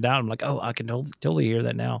you point it out, I'm like, oh, I can totally hear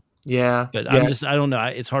that now. Yeah. But I don't know.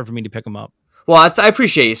 It's hard for me to pick them up. Well, I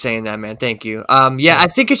appreciate you saying that, man. Thank you. I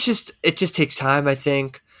think it just takes time, I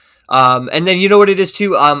think. And then you know what it is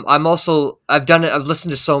too? I've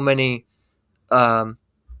listened to so many,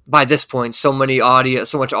 by this point, so much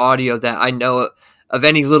audio that I know of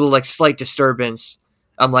any little like slight disturbance.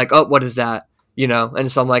 I'm like, oh, what is that?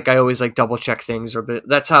 And so I'm like, I always like double check things but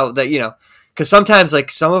that's how that, cause sometimes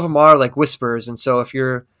like some of them are like whispers. And so if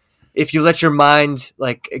you let your mind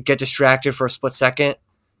like get distracted for a split second,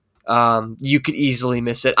 you could easily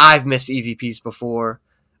miss it. I've missed EVPs before,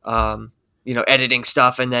 editing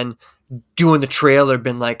stuff and then doing the trailer,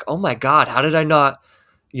 been like, oh my God, how did I not,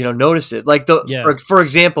 notice it? Like for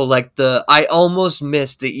example, like I almost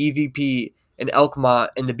missed the EVP in Elkmont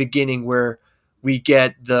in the beginning where we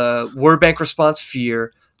get the word bank response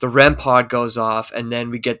fear, the REM pod goes off, and then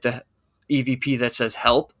we get the EVP that says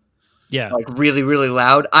help. Yeah. Like really, really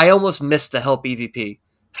loud. I almost missed the help EVP.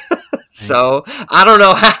 So I don't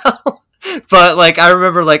know how. But like I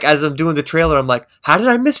remember like as I'm doing the trailer, I'm like, how did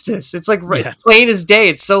I miss this? It's like plain as day.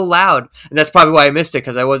 It's so loud. And that's probably why I missed it,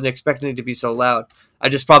 because I wasn't expecting it to be so loud. I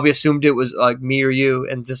just probably assumed it was like me or you,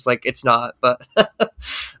 and just like it's not. But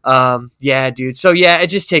yeah, dude. So yeah, it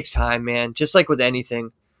just takes time, man. Just like with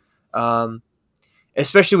anything.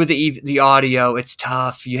 Especially with the audio, it's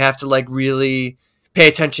tough. You have to like really pay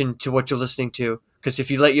attention to what you're listening to, because if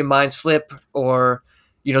you let your mind slip or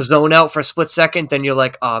zone out for a split second, then you're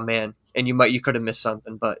like, oh man, and you could have missed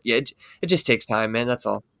something. But yeah, it just takes time, man. That's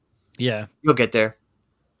all. Yeah, you'll get there.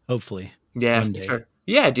 Hopefully. Yeah, for sure.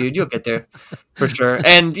 Yeah, dude, you'll get there for sure.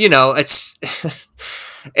 And it's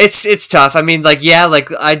it's tough. I mean, like like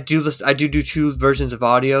I do 2 versions of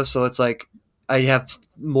audio, so it's like I have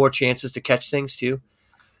more chances to catch things too.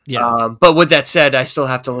 Yeah. But with that said, I still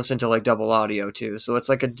have to listen to like double audio too. So it's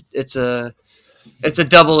like it's a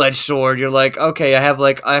double-edged sword. You're like, okay, I have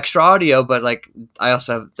like extra audio, but like I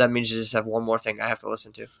also have, that means you just have one more thing I have to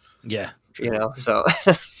listen to. Yeah. True. So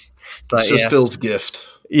but it's just Phil's gift.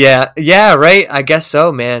 Yeah, right. I guess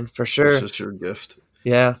so, man, for sure. It's just your gift.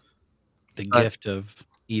 Yeah. The gift of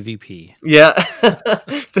EVP. Yeah.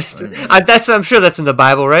 I'm sure that's in the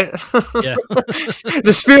Bible, right? Yeah.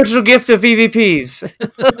 The spiritual gift of EVPs.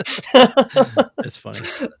 That's funny.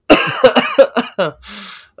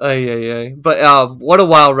 But what a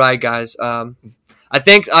wild ride, guys. I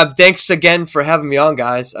think thanks again for having me on,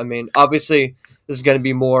 guys. I mean, obviously this is going to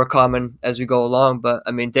be more common as we go along, but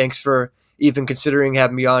I mean, thanks for even considering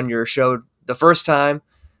having me on your show the first time,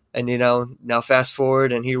 and now fast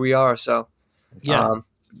forward and here we are. So yeah.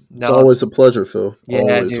 It's always a pleasure, Phil. Yeah,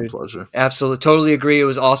 always dude. A pleasure. Absolutely. Totally agree. It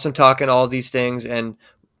was awesome talking all these things, and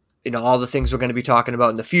all the things we're going to be talking about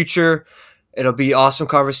in the future. It'll be awesome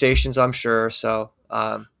conversations, I'm sure. So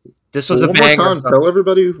this was a banger. One more time, tell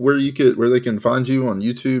everybody where they can find you on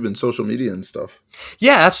YouTube and social media and stuff.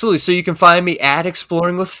 Yeah, absolutely. So you can find me at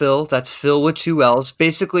Exploring with Phil. That's Phil with 2 L's.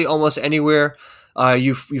 Basically, almost anywhere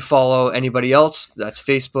you follow anybody else. That's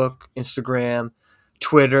Facebook, Instagram,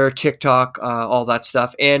 Twitter, TikTok, all that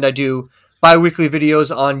stuff. And I do bi-weekly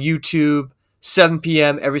videos on YouTube, 7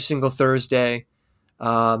 p.m. every single Thursday.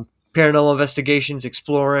 Paranormal investigations,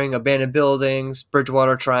 exploring, abandoned buildings,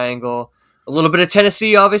 Bridgewater Triangle, a little bit of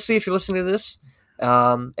Tennessee, obviously, if you're listening to this,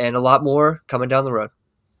 and a lot more coming down the road.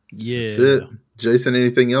 Yeah. That's it. Jason,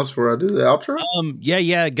 anything else before I do the outro?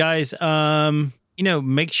 Yeah, guys.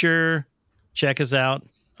 Make sure check us out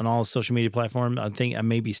on all social media platforms. I think I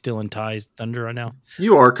may be still in Ty's Thunder right now.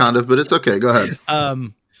 You are kind of, but it's okay. Go ahead.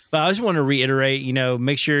 But I just want to reiterate,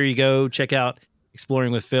 make sure you go check out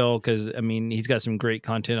Exploring with Phil, because I mean he's got some great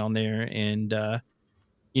content on there, and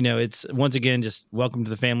it's once again just welcome to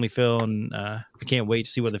the family, Phil, and I can't wait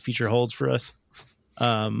to see what the future holds for us.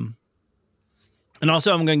 And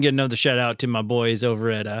also I'm going to get another shout out to my boys over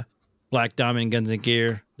at Black Diamond Guns and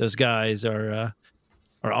Gear. Those guys are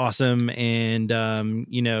awesome, and I'm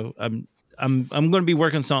going to be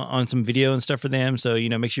working on some video and stuff for them. So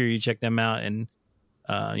make sure you check them out, and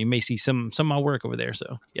you may see some of my work over there.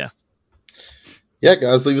 So yeah. Yeah,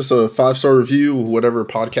 guys, leave us a 5-star review, whatever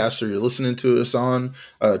podcaster you're listening to us on.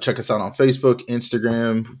 Check us out on Facebook,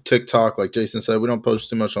 Instagram, TikTok. Like Jason said, we don't post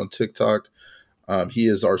too much on TikTok. He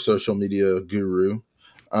is our social media guru.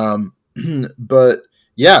 But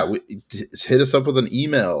yeah, hit us up with an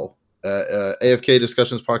email, AFK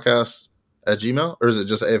Discussions Podcast at Gmail, or is it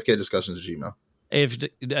just AFK Discussions at Gmail?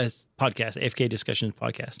 AFK Discussions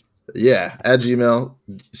Podcast. Yeah, at Gmail.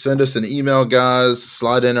 Send us an email, guys.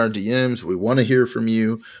 Slide in our DMs. We want to hear from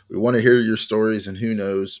you. We want to hear your stories, and who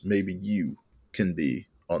knows, maybe you can be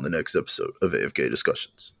on the next episode of AFK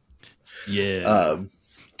Discussions. Yeah.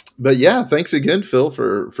 But yeah, thanks again, Phil,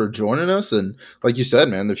 for joining us. And like you said,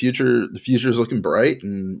 man, the future is looking bright,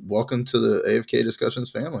 and welcome to the AFK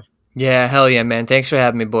Discussions family. Yeah, hell yeah, man. Thanks for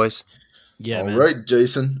having me, boys. Yeah, All right,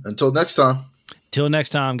 Jason. Until next time. Till next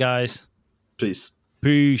time, guys. Peace.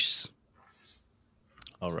 Peace.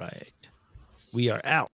 All right. We are out.